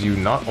route gives you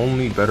not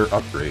only better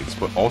upgrades,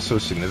 but also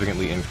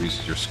significantly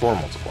increases your score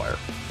multiplier.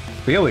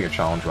 Failing a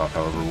challenge route,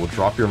 however, will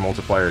drop your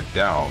multiplier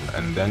down,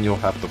 and then you'll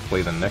have to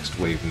play the next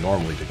wave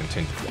normally to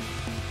continue.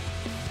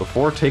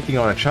 Before taking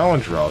on a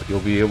challenge route,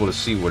 you'll be able to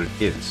see what it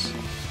is.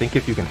 Think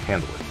if you can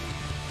handle it.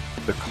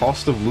 The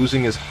cost of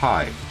losing is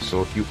high,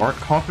 so if you aren't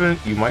confident,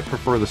 you might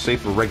prefer the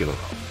safer regular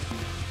route.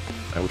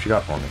 Alright, what you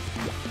got for me?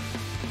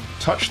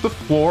 Touch the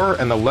floor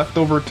and the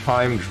leftover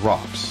time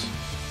drops.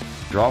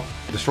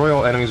 Destroy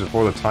all enemies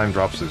before the time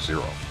drops to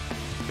 0.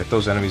 Get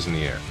those enemies in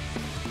the air.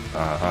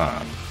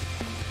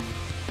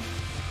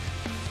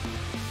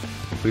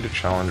 Complete a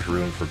challenge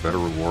room for better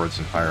rewards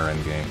and higher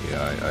endgame.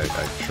 Yeah,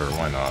 sure,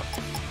 why not?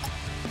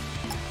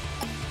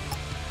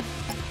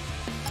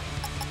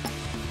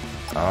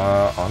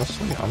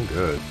 Honestly, I'm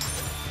good.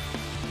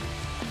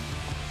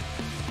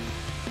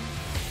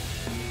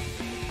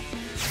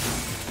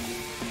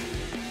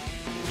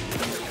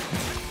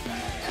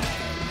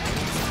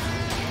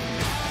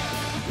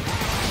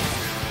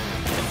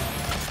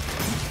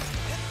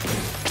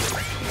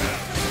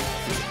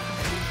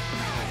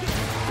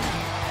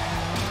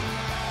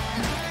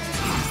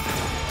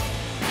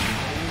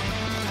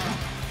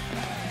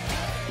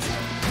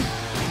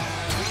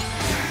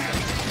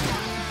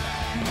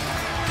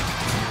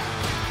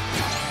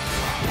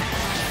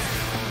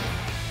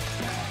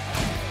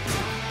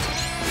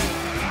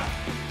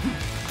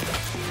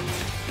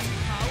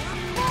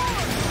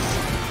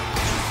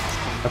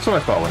 That's what I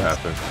thought would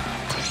happen.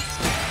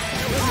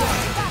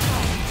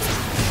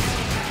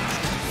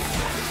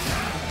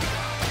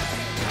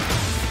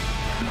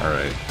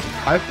 Alright.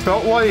 I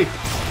felt like...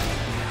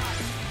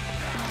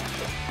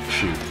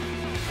 Shoot.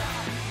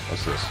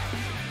 What's this?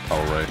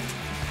 Oh, right.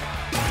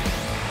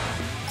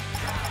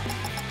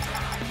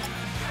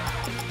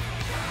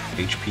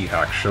 HP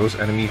hack. Shows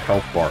enemy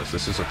health bars.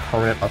 This is a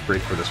permanent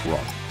upgrade for this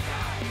run.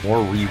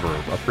 More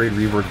reverb. Upgrade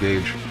reverb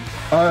gauge.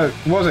 What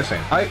was I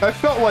saying? I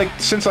felt like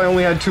since I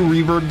only had 2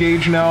 reverb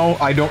gauge now,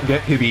 I don't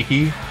get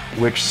Hibiki,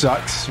 which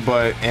sucks,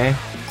 but eh.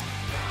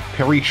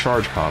 Parry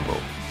charge combo.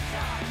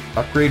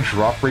 Upgrade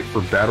drop rate for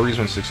batteries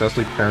when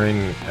successfully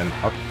pairing an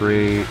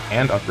upgrade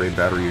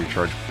battery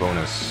recharge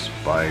bonus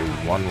by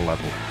 1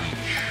 level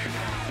each.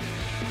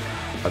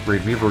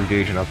 Upgrade reverb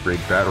gauge and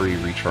upgrade battery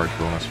recharge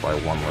bonus by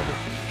 1 level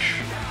each.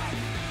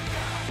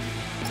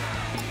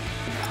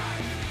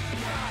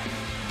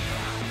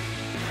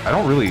 I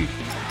don't really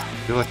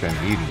feel like I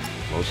need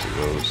most of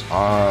those.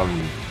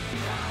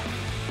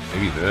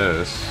 Maybe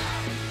this.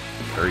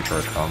 Parry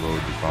charge combo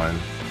would be fine.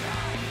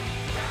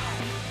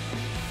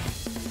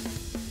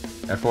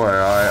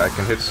 FYI, I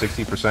can hit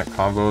 60%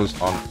 combos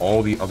on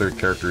all the other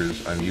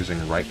characters I'm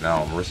using right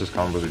now. Marissa's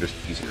combos are just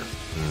easier.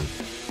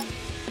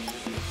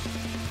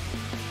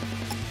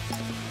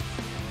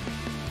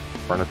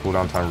 Partner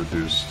cooldown time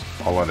reduced.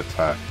 All-out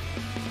attack.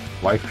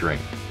 Life drain.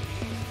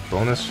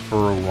 Bonus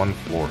for 1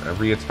 floor.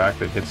 Every attack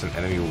that hits an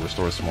enemy will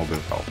restore a small bit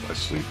of health. I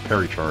sleep.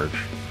 Parry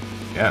charge.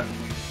 Yeah.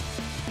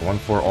 1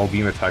 floor, all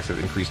beam attacks have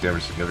increased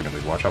damage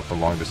significantly. Watch out for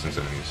long distance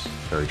enemies.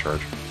 Parry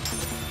charge.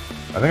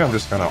 I think I'm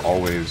just gonna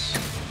always...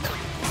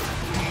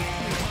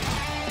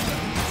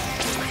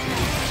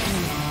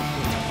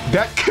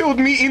 That killed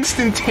me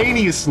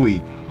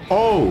instantaneously!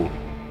 Oh!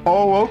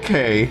 Oh,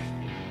 okay.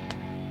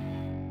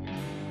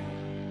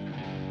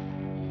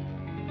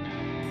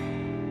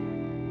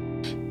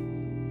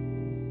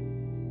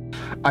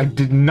 I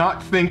did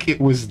not think it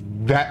was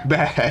that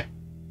bad.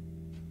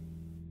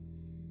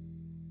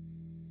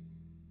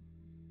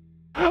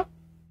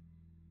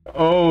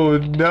 Oh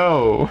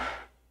no.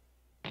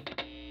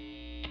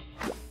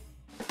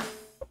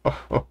 Oh,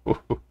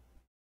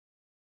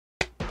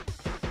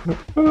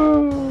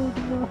 oh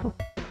no.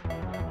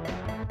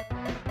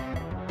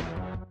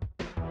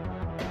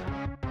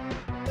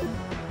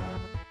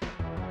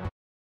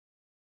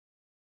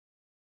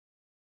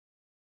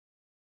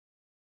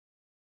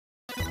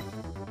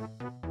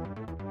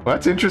 Well,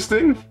 that's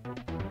interesting.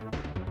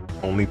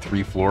 Only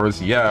 3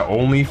 floors? Yeah,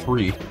 only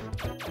 3.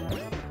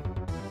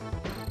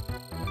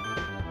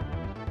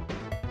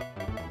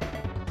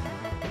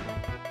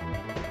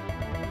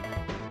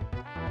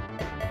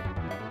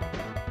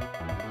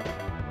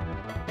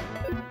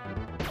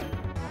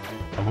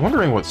 I'm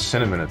wondering what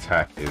Cinnamon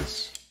attack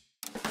is.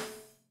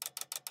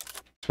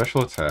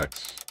 Special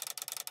attacks.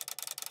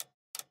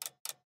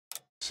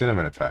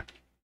 Cinnamon attack.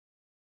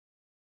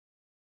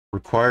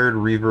 Required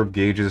reverb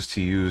gauges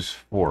to use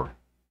 4.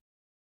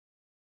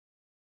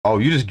 Oh,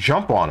 you just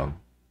jump on them.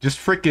 Just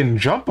freaking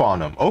jump on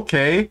them.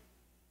 Okay.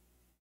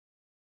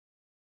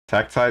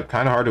 Attack type,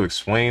 kind of hard to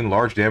explain.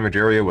 Large damage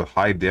area with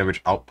high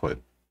damage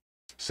output.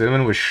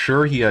 Cinnamon was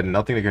sure he had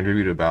nothing to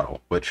contribute to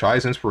battle, but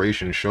Chai's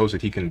inspiration shows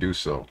that he can do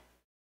so.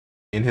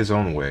 In his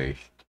own way.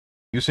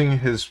 Using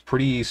his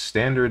pretty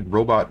standard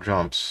robot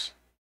jumps,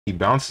 He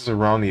bounces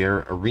around the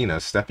arena,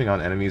 stepping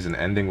on enemies and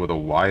ending with a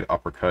wide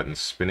uppercut and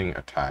spinning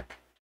attack,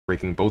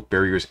 breaking both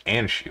barriers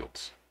and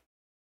shields.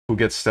 Who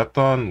gets stepped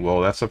on?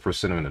 Well, that's up for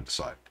Cinnamon to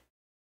decide.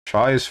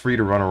 Chai is free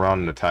to run around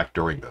and attack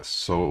during this,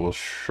 so it will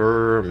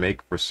sure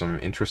make for some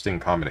interesting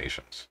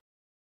combinations.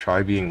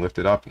 Chai being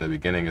lifted up in the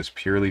beginning is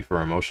purely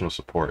for emotional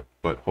support,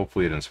 but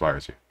hopefully it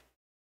inspires you.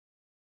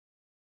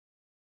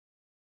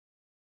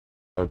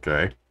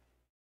 Okay.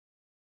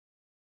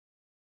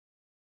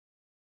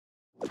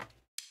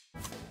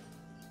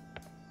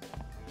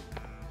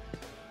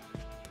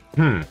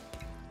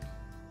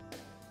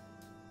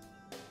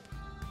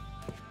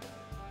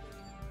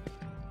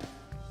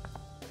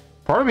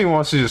 Part of me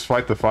wants to just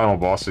fight the final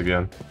boss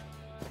again.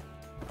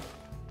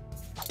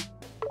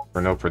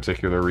 For no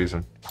particular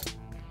reason.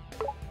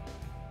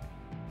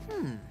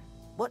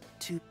 What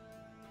to...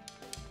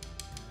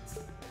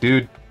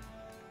 Dude.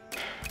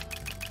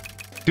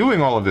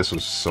 Doing all of this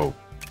was so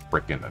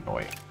freaking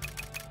annoying.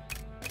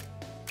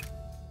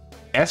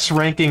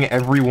 S-ranking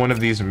every one of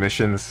these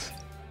missions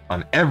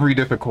on every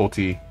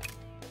difficulty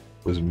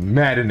was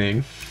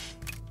maddening.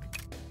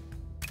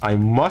 I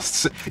must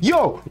say...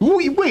 Yo!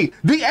 Wait!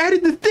 They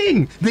added the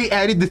thing! They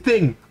added the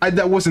thing!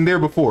 That wasn't there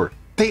before.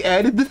 They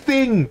added the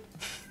thing!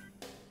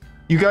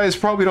 You guys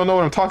probably don't know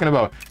what I'm talking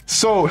about.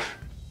 So...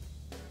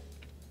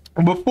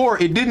 Before,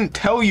 it didn't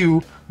tell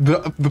you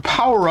the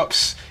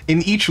power-ups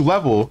in each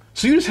level,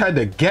 so you just had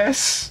to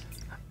guess.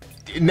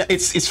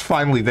 It's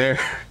finally there.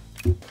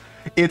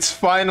 It's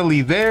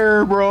finally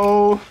there,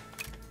 bro.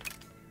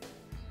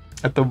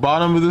 At the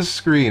bottom of the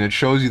screen, it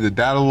shows you the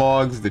data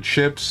logs, the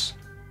chips,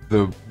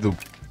 the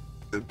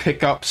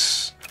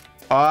pickups.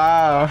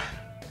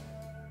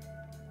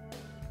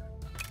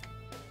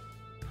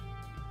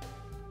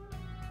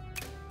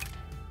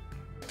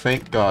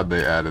 Thank God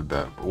they added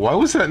that. Why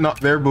was that not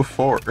there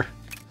before?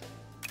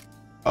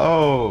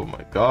 Oh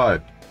my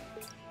God.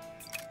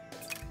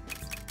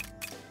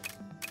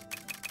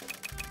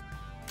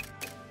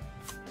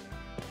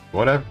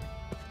 Whatever.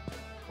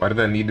 Why did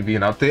that need to be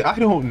an update? I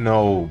don't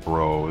know,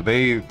 bro.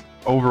 They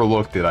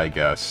overlooked it, I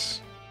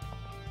guess.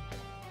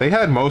 They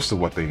had most of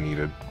what they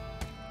needed.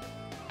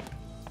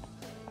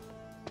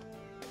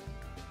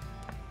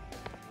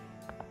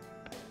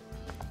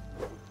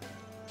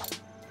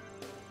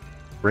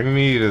 Bring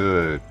me to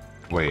the...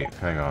 Wait,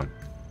 hang on.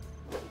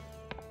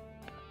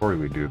 Before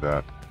we do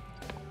that.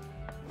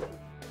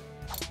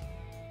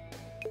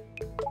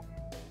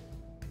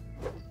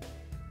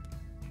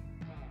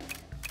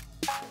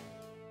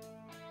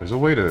 There's a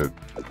way to...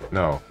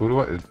 No, who do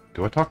I...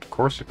 Do I talk to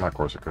Corsica? Not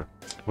Corsica.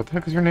 What the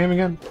heck is your name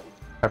again?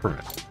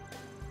 Peppermint.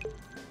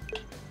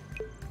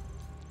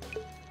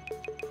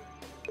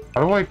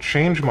 How do I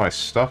change my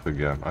stuff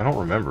again? I don't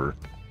remember.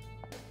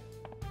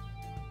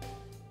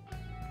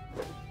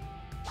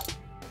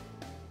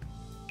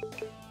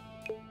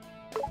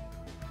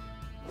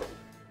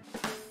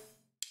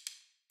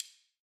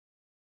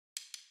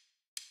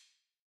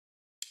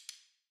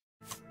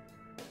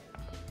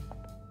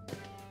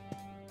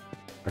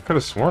 I could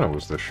have sworn it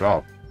was the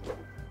shop.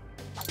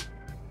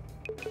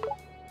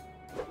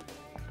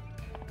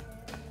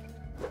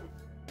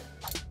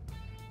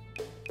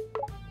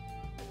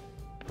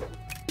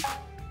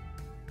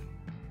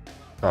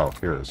 Oh,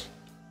 here it is.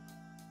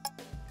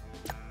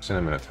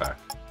 Cinnamon attack.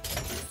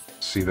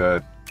 See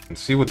that, and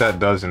see what that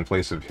does in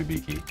place of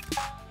Hibiki.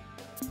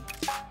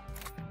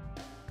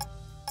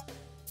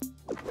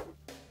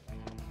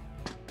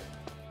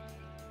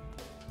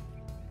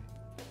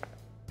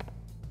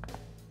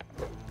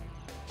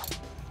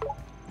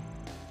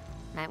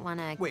 Might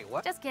wanna... Wait,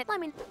 what? Just get... I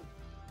mean...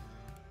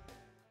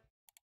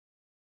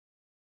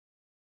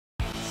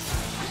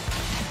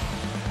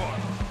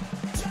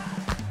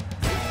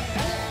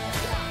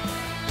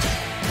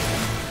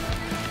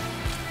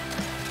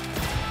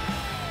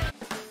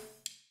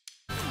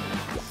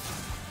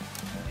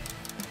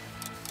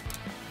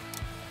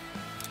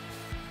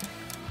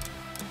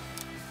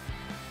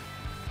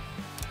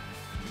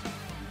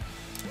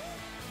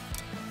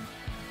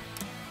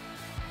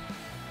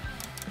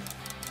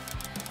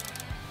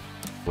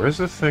 Where's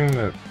the thing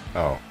that...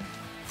 Oh.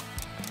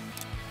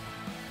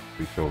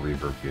 Refill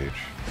reverb gauge.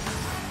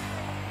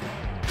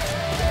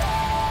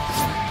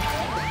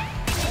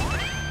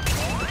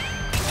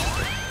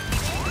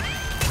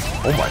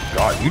 Oh my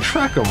God, you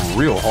track them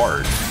real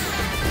hard.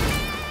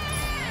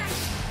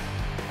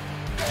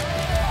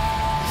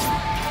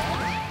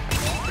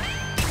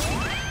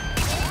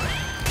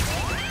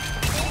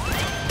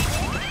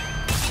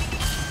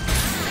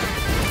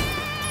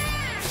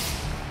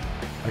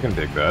 I can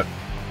dig that.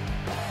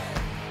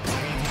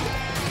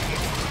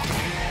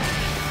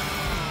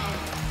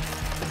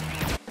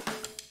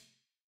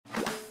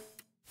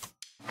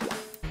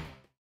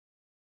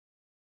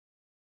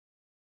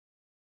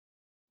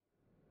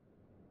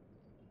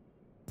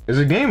 Is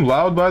the game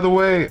loud, by the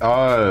way?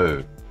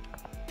 I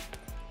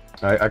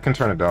can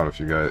turn it down if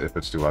you guys, if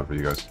it's too loud for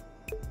you guys.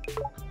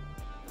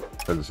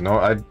 Cause no,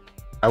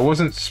 I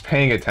wasn't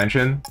paying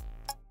attention,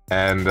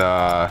 and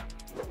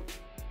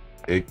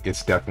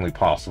it's definitely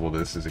possible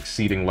this is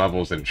exceeding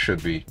levels that it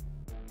should be.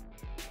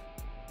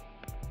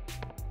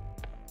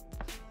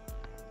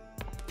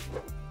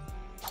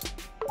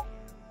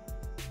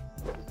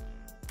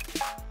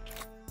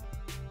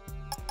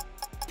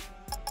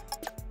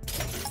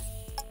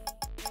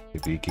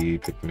 Beaky,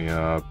 pick me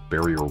up,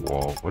 barrier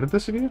wall. What did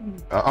this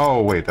again?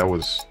 Oh, wait, that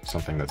was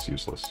something that's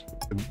useless.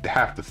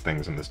 Half the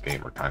things in this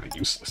game are kind of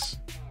useless.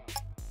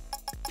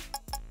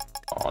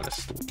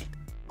 Honestly.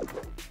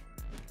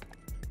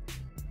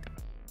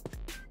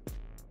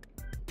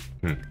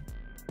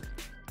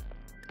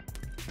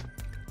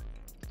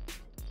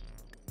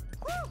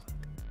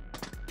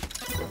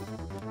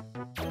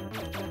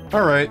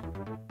 Alright.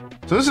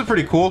 So this is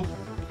pretty cool.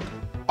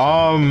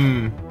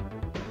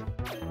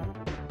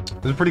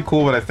 This is pretty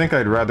cool, but I think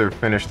I'd rather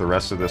finish the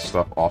rest of this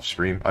stuff off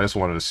stream. I just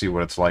wanted to see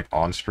what it's like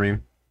on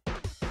stream.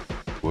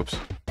 Whoops.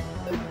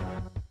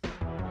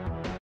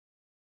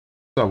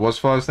 What's up,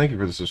 WasFuzz? Thank you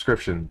for the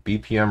subscription.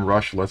 BPM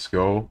Rush, let's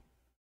go.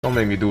 Don't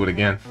make me do it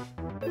again.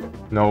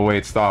 No,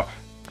 wait, stop.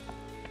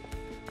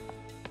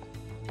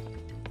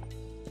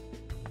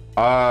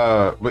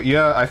 But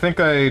yeah, I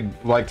think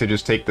I'd like to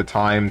just take the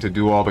time to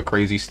do all the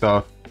crazy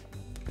stuff.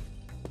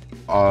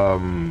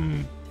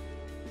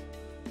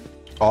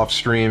 Off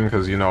stream,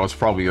 because, you know, it's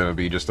probably gonna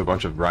be just a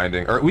bunch of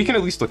grinding. Or we can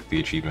at least look at the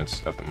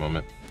achievements at the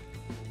moment.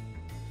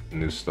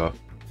 New stuff.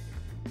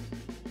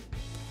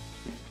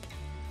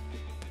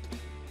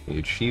 The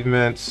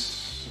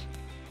achievements...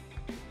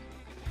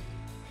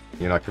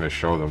 You're not gonna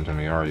show them to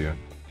me, are you?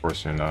 Of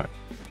course you're not.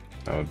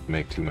 That would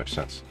make too much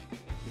sense.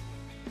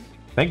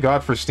 Thank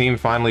God for Steam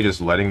finally just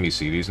letting me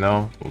see these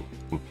now.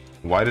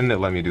 Why didn't it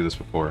let me do this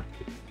before?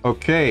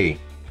 Okay.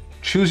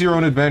 Choose your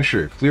own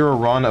adventure. Clear a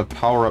run of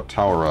Power Up,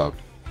 Tower Up.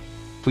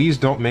 Please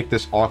don't make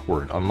this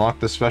awkward. Unlock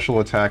the special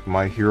attack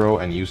My Hero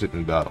and use it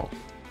in battle.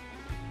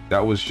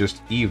 That was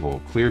just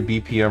evil. Clear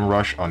BPM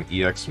Rush on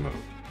EX mode.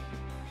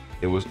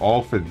 It was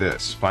all for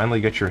this.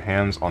 Finally get your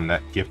hands on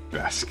that gift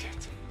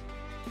basket.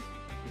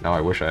 Now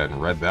I wish I hadn't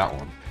read that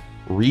one.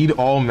 Read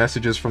all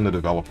messages from the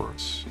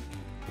developers.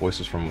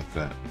 Voices from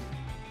within.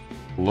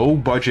 Low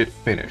budget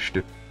finish.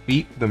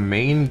 Defeat the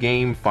main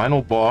game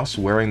final boss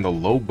wearing the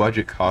low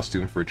budget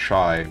costume for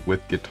Chai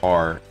with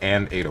guitar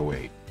and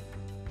 808.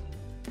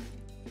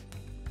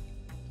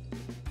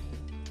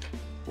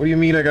 What do you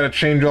mean I gotta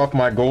change off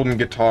my golden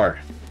guitar?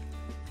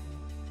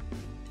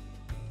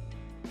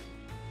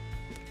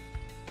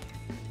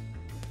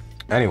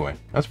 Anyway,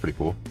 that's pretty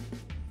cool.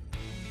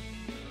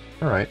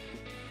 Alright.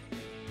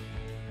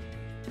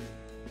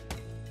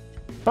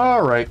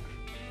 Alright.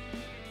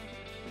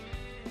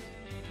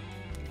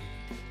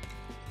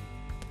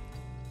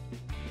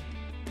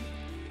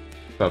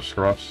 What's up,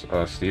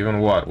 Scruffs? Steven,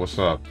 what? What's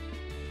up?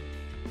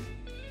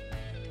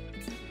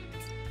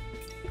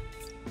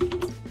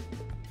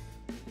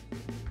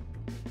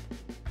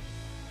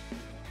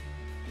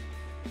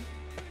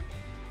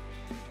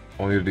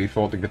 Only the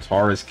default, the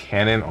guitar is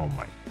canon? Oh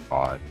my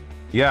god.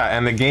 Yeah,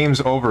 and the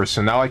game's over,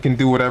 so now I can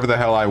do whatever the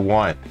hell I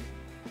want.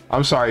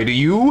 I'm sorry, do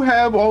you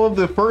have all of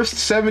the first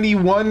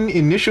 71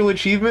 initial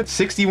achievements?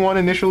 61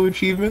 initial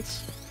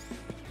achievements?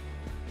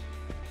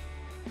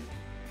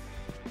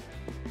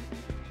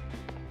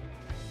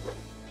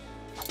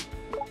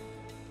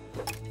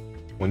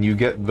 When you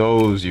get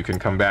those, you can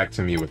come back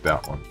to me with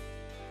that one.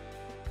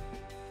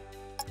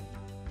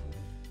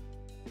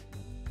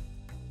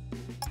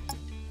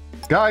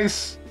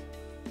 Guys,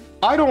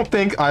 I don't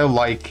think I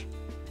like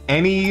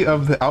any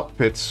of the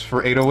outfits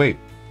for 808.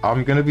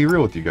 I'm gonna be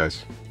real with you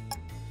guys.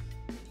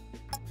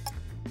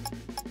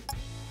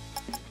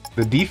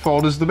 The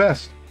default is the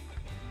best.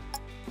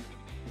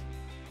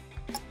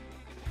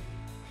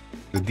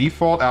 The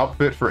default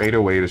outfit for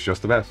 808 is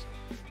just the best.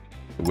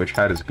 The witch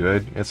hat is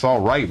good. It's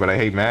alright, but I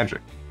hate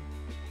magic.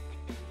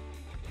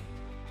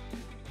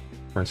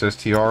 Princess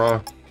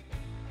Tiara,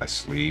 I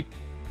sleep.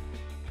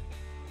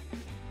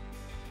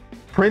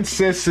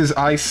 Princesses,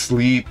 I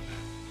sleep.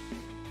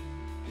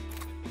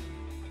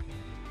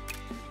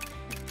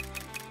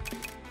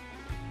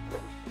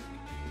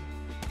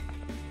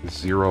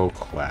 Zero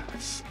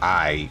class.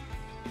 I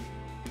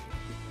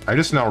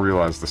just now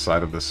realized the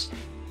side of this.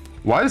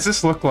 Why does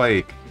this look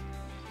like...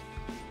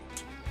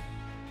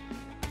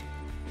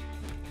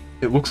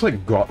 It looks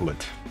like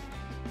Gauntlet.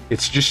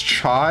 It's just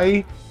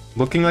Chai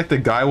looking like the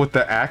guy with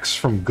the axe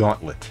from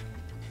Gauntlet.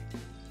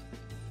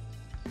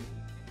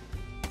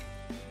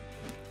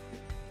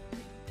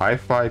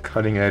 Hi-fi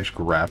cutting-edge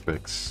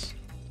graphics.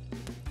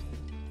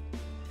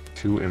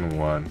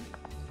 2-in-1.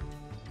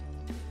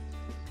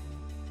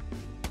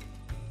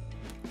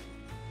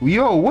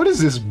 Yo, what is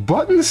this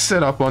button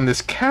setup on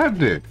this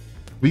cabinet?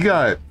 We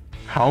got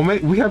how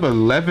many? We have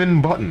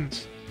 11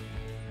 buttons.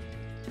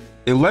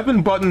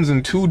 11 buttons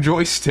and 2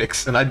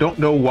 joysticks, and I don't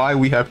know why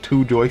we have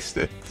 2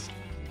 joysticks.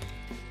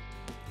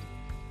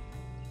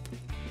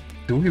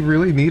 Do we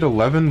really need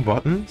 11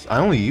 buttons? I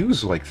only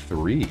use like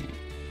 3.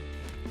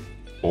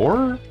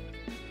 4?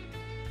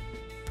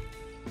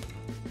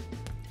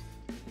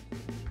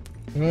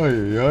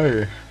 Ay,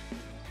 ay.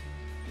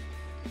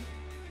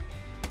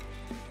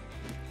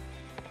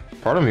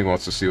 Part of me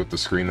wants to see what the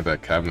screen of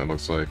that cabinet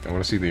looks like. I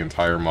want to see the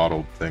entire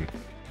modeled thing.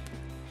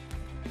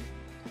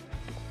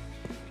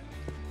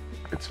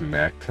 It's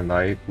Mac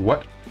tonight.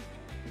 What?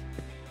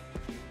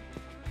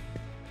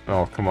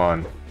 Oh, come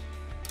on.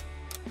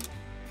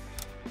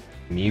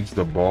 needs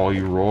the ball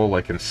you roll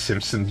like in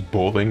Simpsons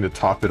Bowling to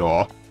top it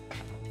off.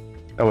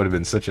 That would have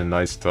been such a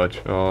nice touch.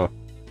 Oh,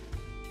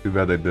 too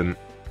bad they didn't.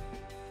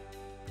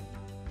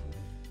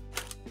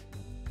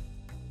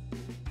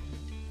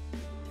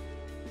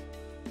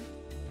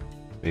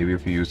 Maybe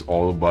if you used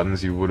all the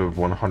buttons, you would have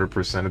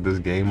 100%ed this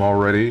game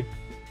already.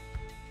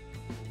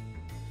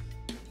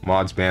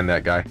 Mods ban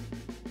that guy.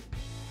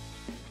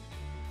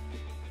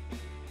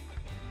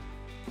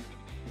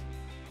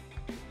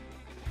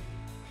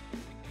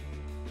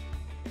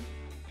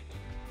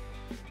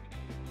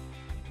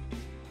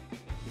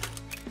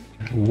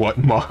 What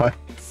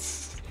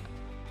mods?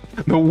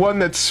 The one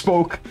that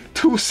spoke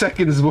 2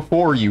 seconds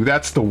before you,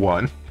 that's the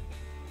one.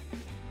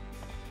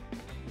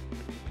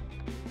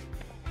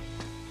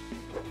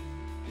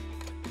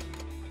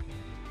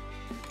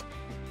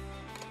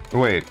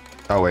 Wait.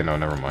 Oh wait, no,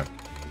 never mind.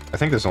 I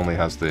think this only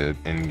has the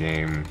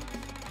in-game,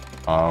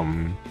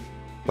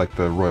 like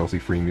the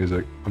royalty-free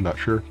music. I'm not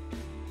sure.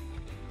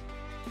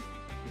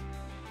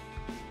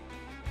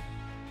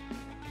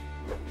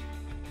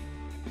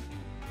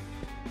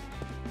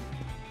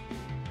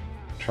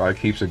 Try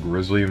keeps a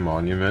grisly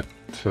monument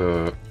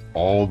to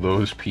all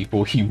those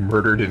people he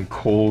murdered in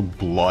cold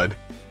blood.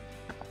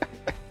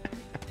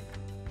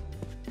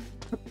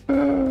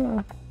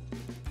 I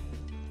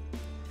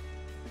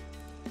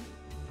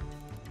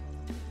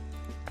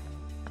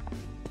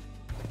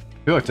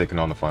feel like taking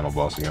on the final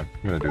boss again.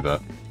 I'm gonna do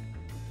that.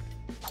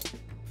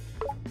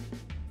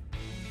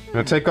 I'm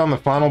gonna take on the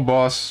final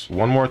boss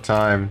one more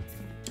time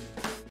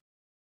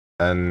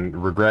and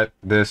regret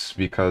this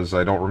because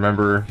I don't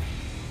remember.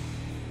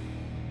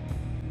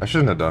 I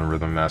shouldn't have done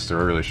Rhythm Master,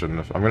 I really shouldn't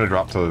have. I'm gonna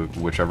drop to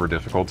whichever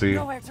difficulty.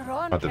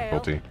 Not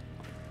difficulty.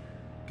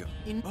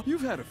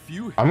 You've had a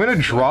few. I'm gonna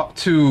drop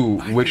to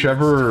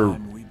whichever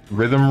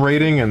rhythm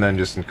rating and then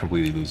just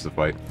completely lose the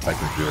fight. I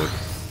can feel it.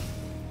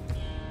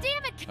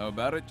 How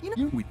about it?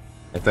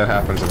 If that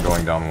happens, I'm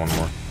going down one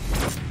more.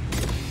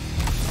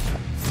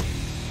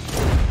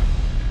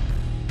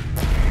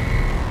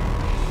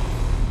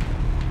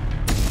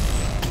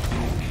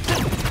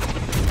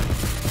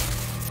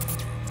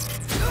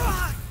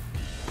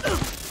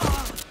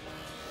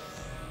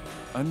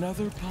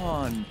 Another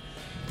pawn,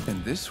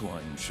 and this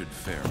one should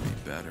fare me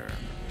better.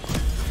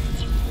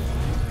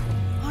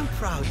 I'm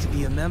proud to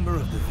be a member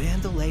of the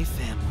Vandalay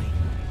family.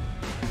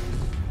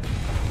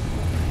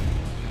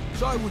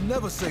 So I would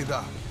never say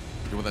that.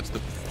 Yeah, well, that's the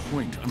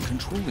point. I'm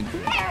controlling.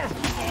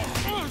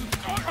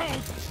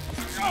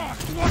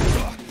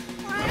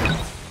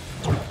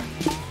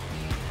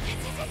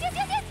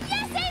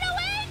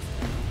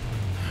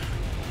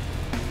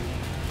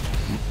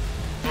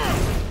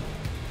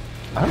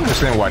 I don't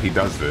understand why he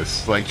does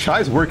this. Like,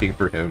 Chai's working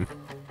for him.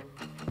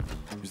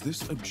 Is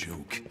this a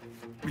joke?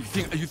 You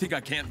think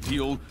I can't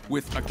deal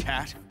with a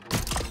cat?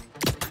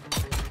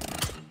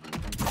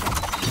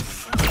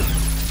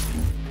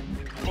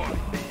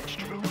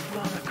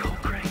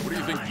 What do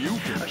you think you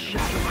can do?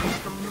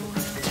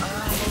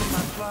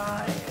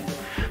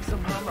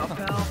 Somehow I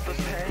felt the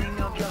pang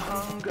of your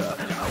hunger.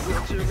 My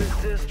will to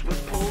resist was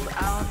pulled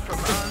out from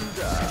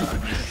under.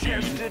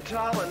 Stood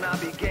tall and I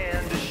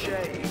began to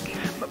shake.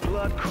 My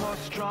blood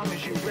coursed strong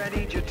as you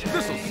readied your take.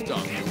 This'll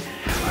stop you.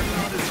 I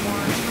noticed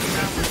once,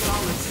 that was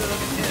all it took.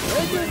 And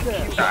to make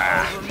you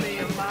over me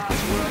and my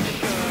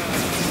worship.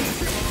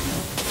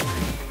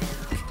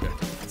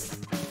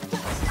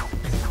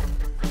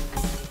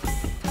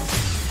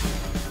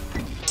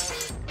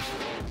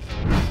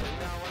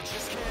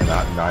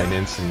 Not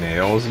 9-inch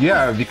nails.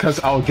 Yeah, because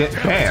I'll get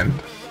banned.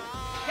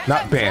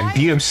 Not banned,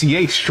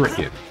 DMCA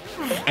stricken.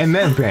 And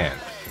then banned.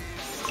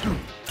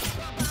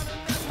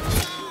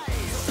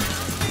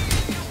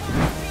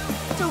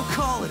 Don't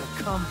call it a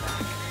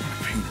comeback.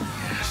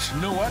 Yes.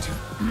 You know what?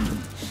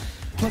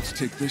 Let's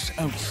take this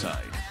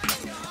outside.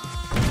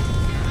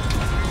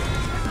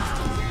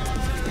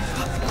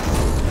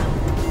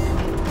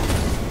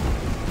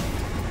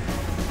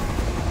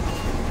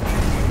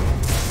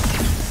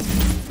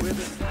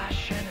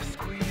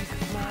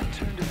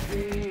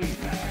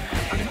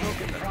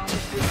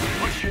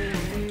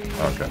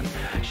 Okay.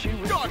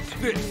 Got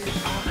this!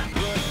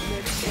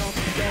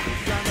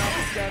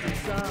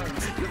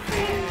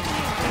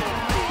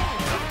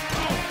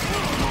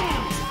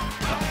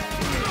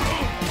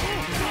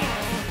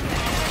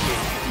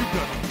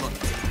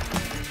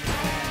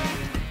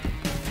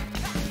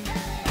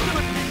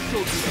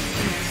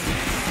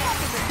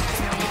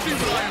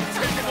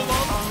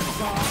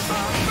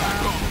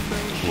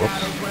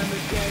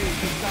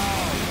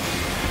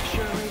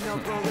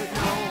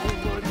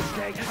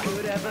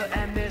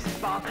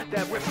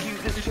 That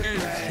refuses to break.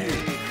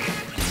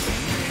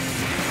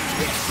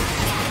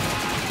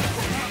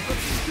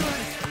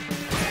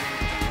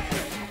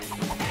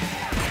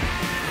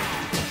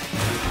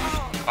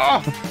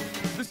 Oh!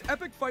 This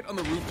epic fight on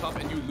the rooftop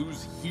and you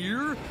lose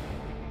here?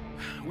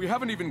 We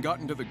haven't even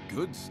gotten to the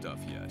good stuff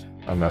yet.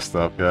 I messed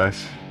up,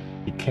 guys.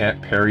 You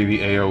can't parry the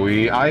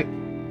AoE.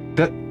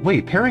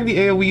 Wait, parrying the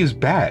AoE is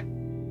bad.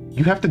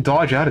 You have to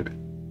dodge out of it.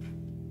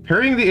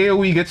 Parrying the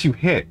AoE gets you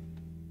hit.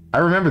 I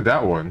remember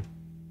that one.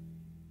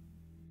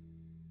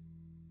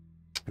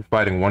 You're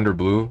fighting Wonder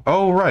Blue.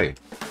 Oh, right.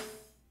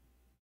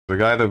 The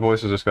guy that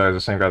voices this guy is the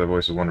same guy that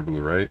voices Wonder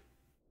Blue, right?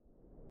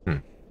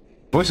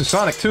 Voices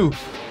Sonic, too!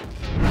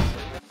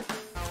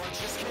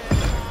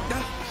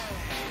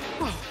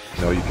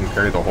 No, you can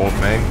carry the whole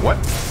thing? What?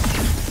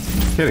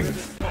 Kidding.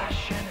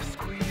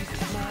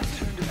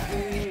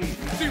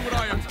 See what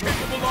I am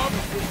capable of?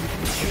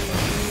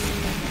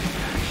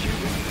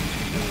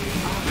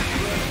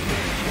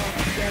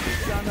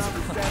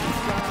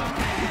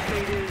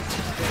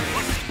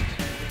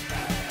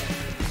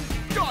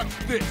 Got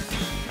this!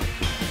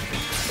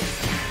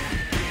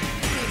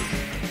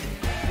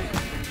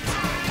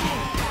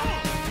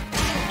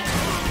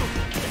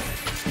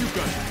 You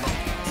got it.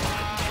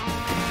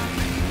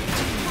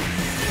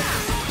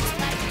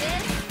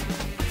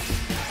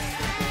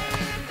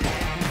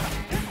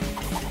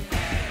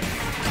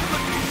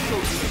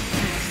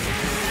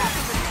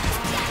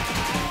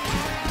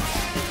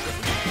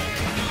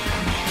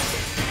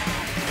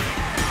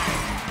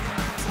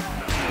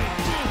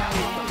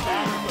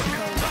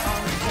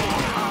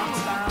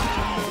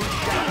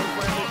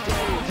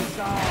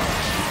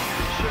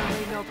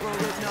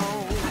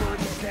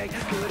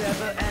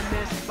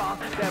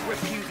 That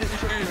refuses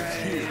to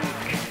break.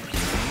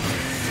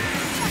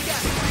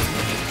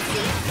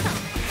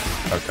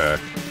 Okay.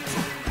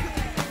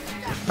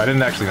 I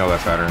didn't actually know that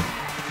pattern.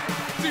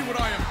 See what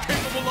I am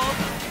capable of?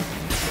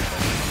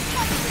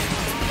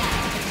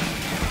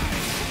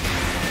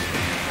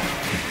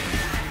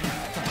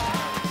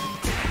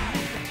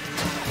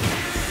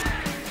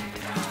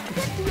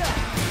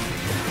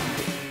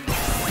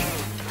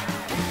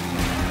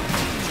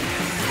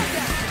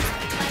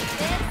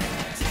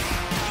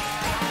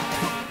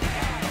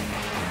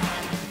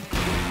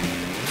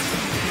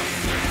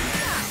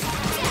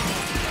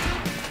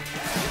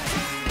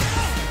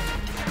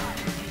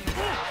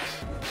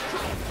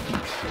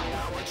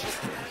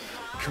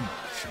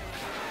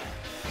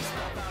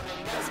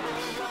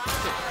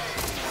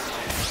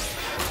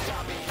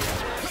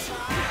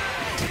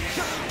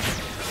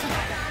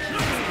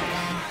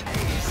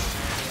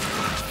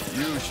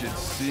 You should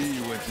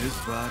see what this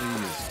body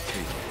is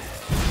capable of.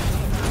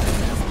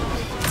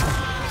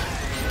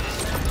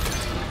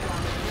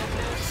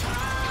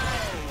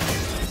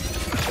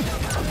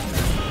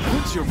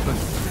 Put your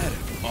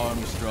pathetic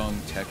Armstrong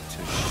tech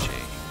to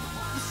shame.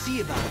 We'll see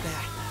about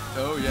that.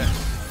 Oh yes,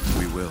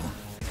 we will.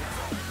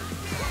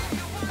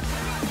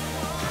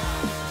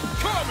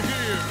 Come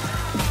here!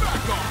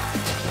 Back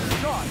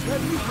off! God,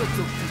 let me put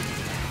some...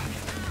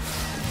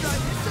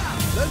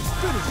 Let's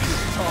finish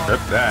this, Tom.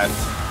 Rip that.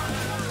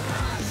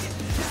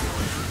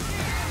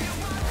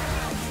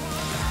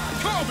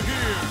 Come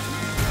here!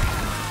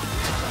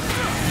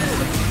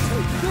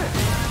 Take this.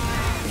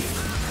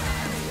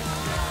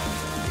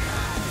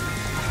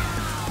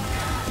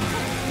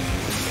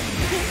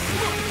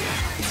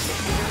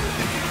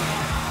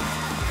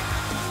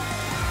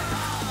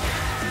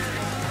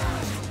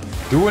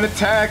 Do an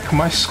attack!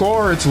 My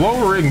score, it's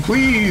lowering,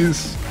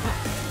 please!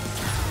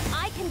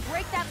 I can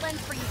break that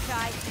lens for you,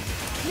 Chai.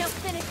 Now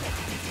finish it.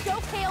 Show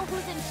Kale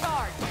who's in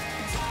charge.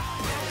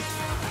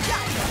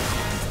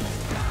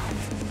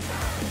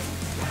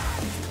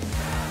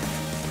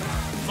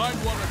 Might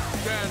want to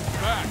stand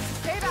back.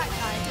 Stay back,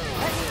 Chai.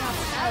 Let me have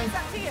it. It's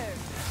up to you.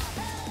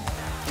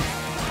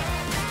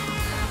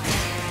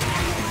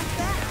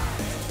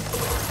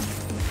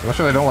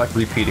 Actually, I don't like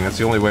repeating. That's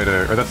the only way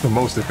to, or that's the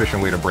most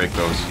efficient way to break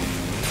those.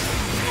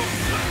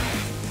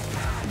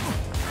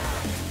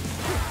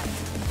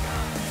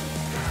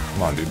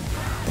 Come on, dude.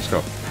 Let's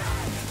go.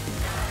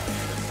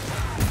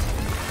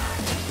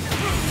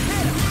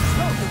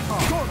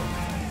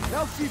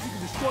 Now see if you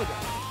can destroy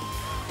that.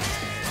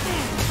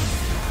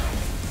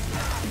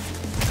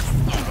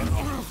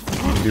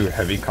 You can do a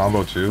heavy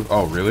combo too?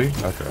 Oh, really?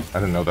 Okay. I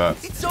didn't know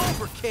that. It's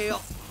over,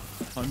 Kale.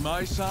 On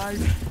my side,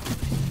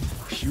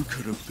 you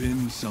could have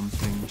been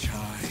something,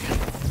 Chai.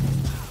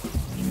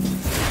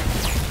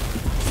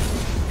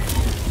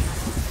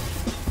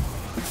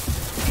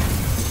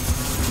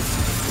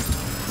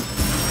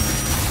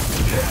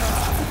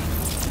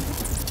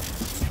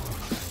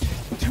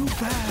 Too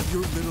bad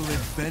your little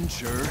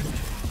adventure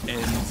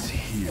ends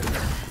here.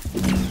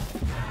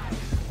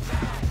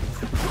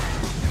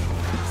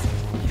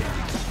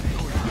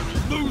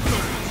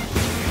 Loser!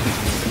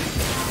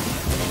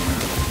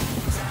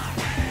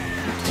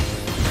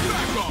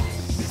 Back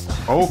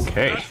off!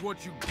 Okay. That's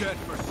what you get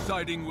for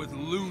siding with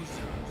losers.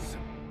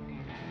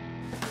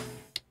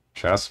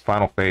 Chess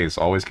final phase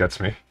always gets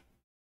me.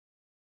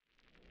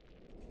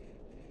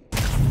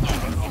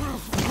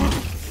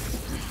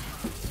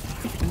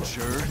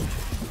 Adventure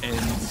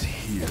ends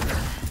here.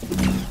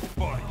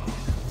 Fight.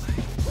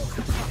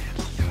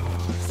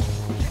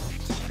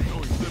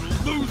 Those little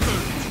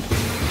losers!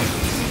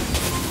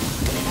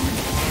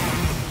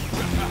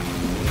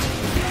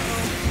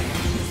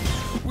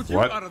 With you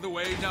What? out of the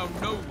way, now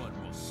no one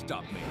will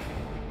stop me.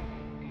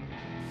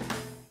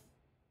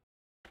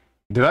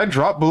 Did I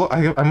drop below?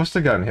 I must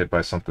have gotten hit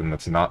by something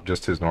that's not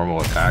just his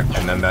normal attack,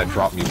 and then that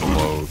dropped me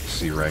below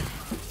C rank.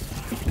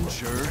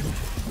 Adventure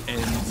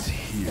ends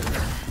here.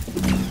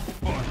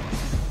 Fight.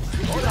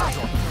 See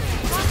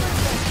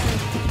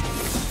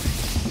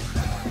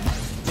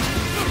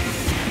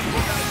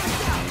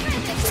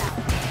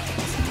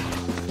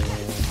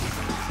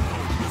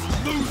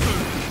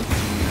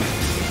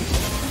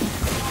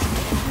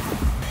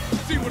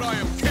what I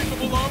am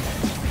capable of?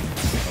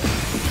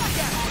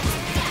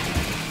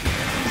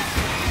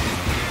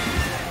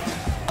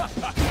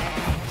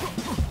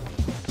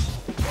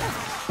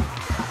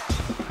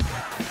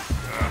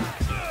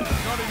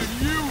 Not even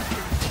you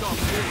can stop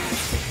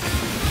this.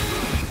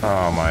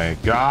 Oh my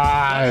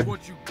god! That's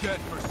what you get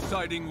for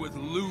siding with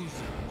losers.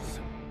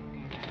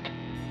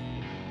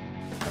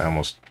 I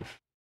almost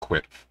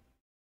quit.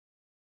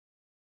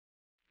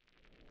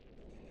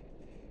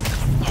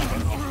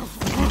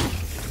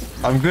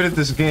 I'm good at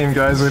this game,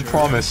 guys, I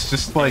promise.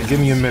 Just, like, give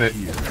me a minute.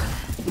 Stop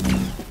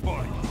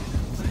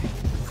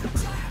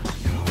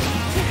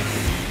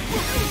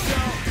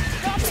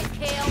it,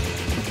 Kale.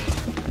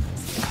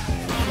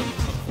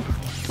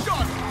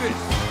 Got this!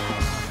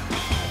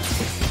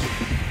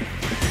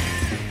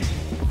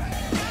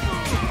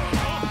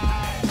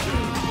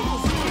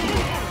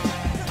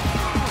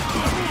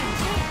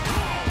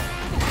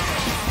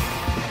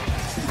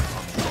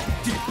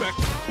 Defect!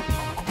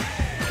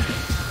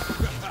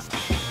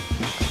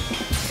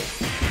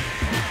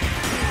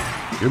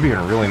 You're being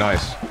really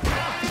nice.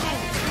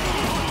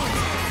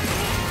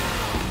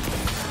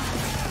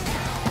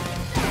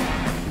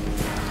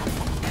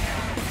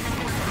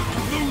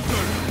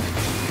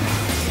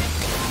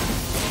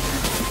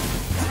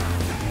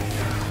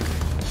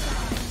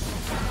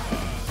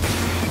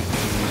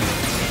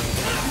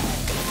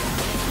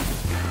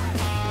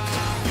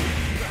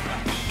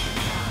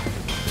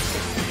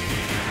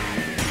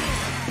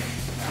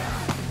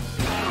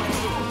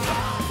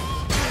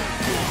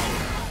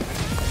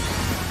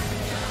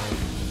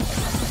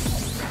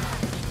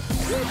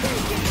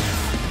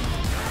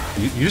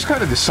 You just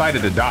kind of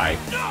decided to die.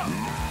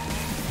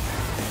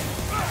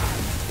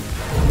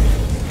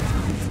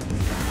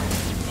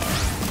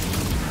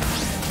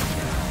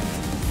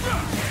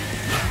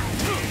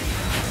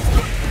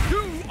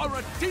 You are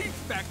a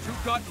defect who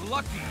got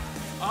lucky.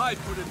 I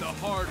put in the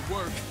hard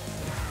work.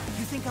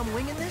 You think I'm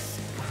winging this?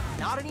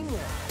 Not anymore.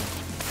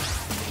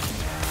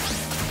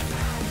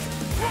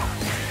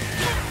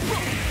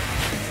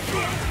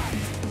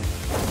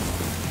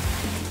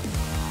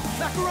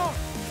 Macaron!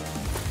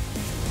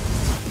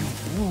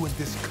 You've ruined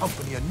this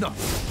company enough.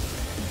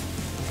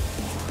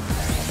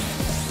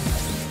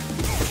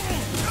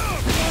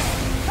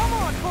 Come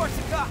on,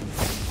 Corsica!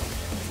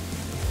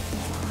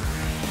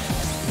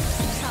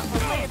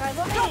 Complicated I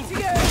look.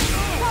 Gautier!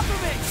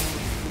 Compliment!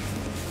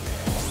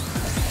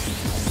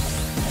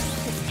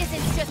 This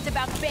isn't just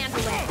about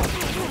bandolin.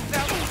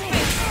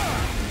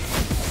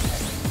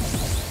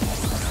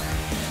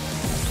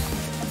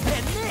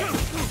 And this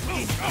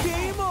is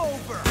game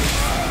over!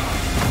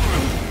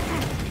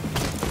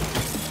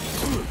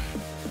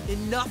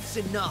 Enough's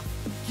enough.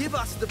 Give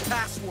us the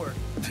password.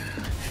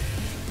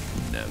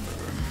 Never.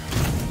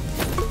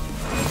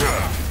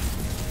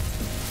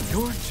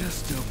 You're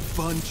just a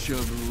bunch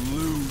of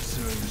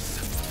losers.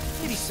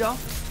 Maybe so.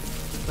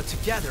 But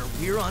together,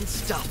 we're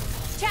unstoppable.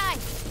 Chai!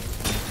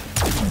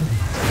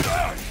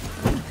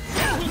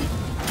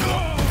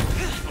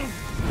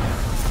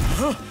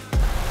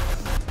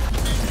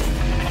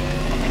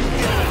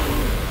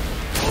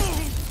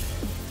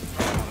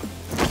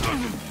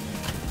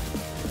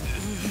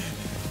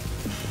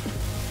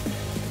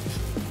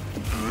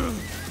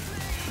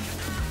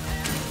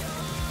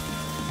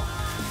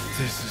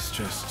 This is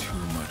just too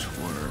much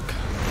work.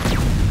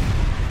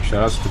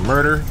 Shoutouts to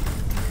Murder.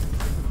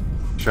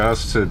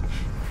 Shoutouts to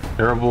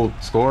Terrible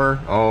Score.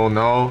 Oh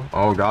no.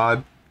 Oh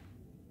god.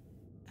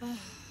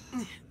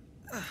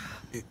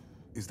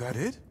 Is that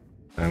it?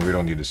 And we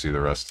don't need to see the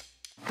rest.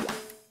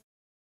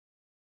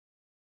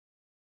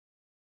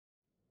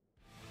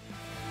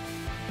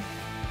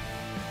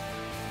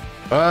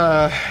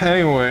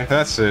 Anyway,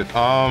 that's it.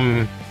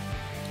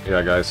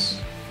 Yeah,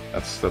 guys.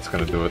 That's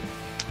gonna do it.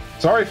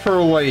 Sorry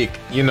for, like,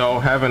 you know,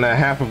 having a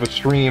half of a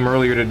stream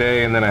earlier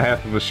today and then a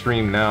half of a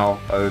stream now.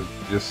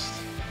 Just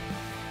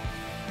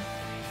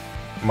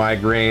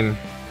migraine,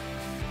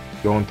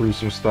 going through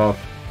some stuff,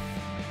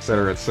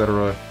 etc.,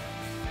 etc.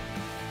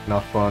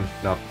 Not fun,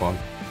 not fun.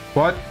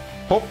 But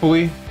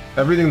hopefully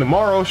everything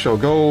tomorrow shall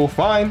go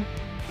fine,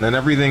 and then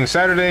everything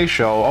Saturday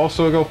shall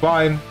also go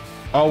fine.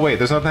 Oh wait,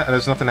 there's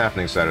nothing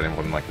happening Saturday,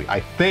 more than likely. I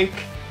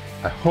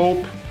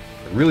hope, I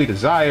really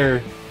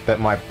desire that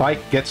my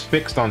bike gets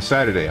fixed on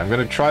Saturday. I'm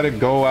gonna try to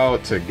go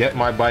out to get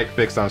my bike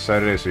fixed on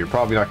Saturday, so you're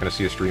probably not gonna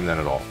see a stream then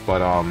at all.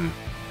 But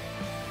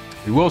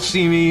you will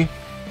see me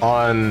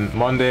on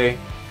Monday.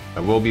 I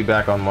will be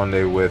back on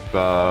Monday with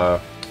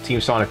Team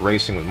Sonic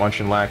Racing with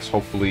Munch and Lax.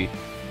 Hopefully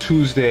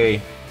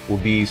Tuesday will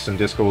be some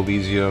Disco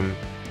Elysium.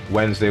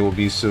 Wednesday will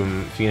be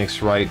some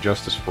Phoenix Wright,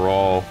 Justice for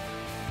All.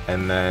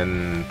 And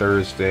then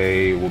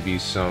Thursday will be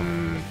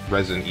some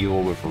Resident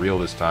Evil, but for real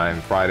this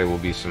time. Friday will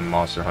be some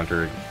Monster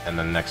Hunter, and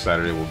then next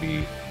Saturday will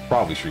be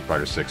probably Street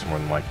Fighter 6, more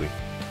than likely.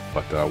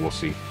 But we'll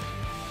see.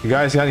 If you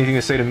guys got anything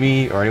to say to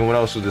me or anyone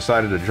else who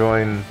decided to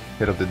join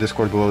hit up the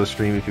Discord below the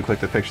stream. If you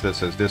click the picture that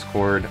says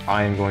Discord,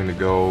 I am going to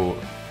go,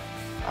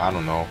 I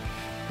don't know,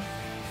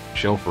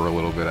 chill for a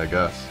little bit, I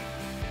guess.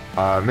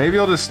 Maybe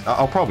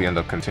I'll probably end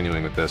up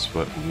continuing with this,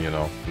 but, you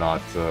know,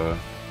 not,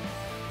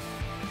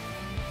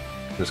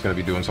 just gonna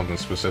be doing something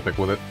specific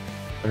with it.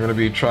 I'm gonna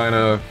be trying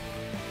to,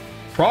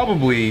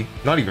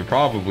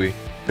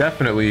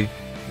 definitely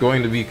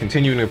going to be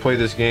continuing to play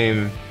this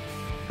game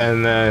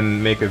and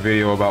then make a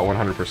video about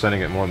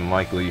 100%ing it more than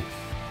likely.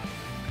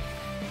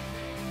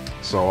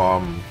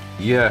 So,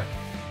 yeah.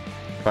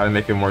 Try to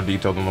make it more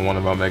detailed than the one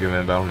about Mega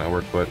Man Battle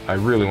Network, but I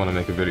really want to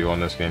make a video on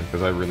this game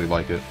because I really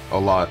like it a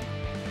lot.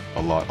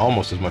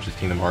 Almost as much as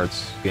Kingdom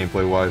Hearts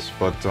gameplay-wise,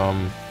 but,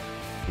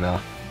 nah.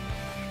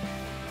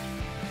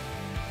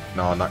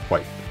 No, not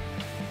quite.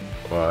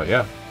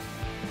 Yeah.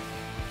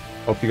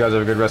 Hope you guys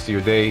have a good rest of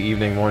your day,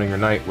 evening, morning, or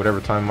night, whatever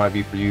time it might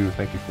be for you.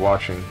 Thank you for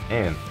watching,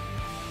 and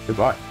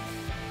goodbye.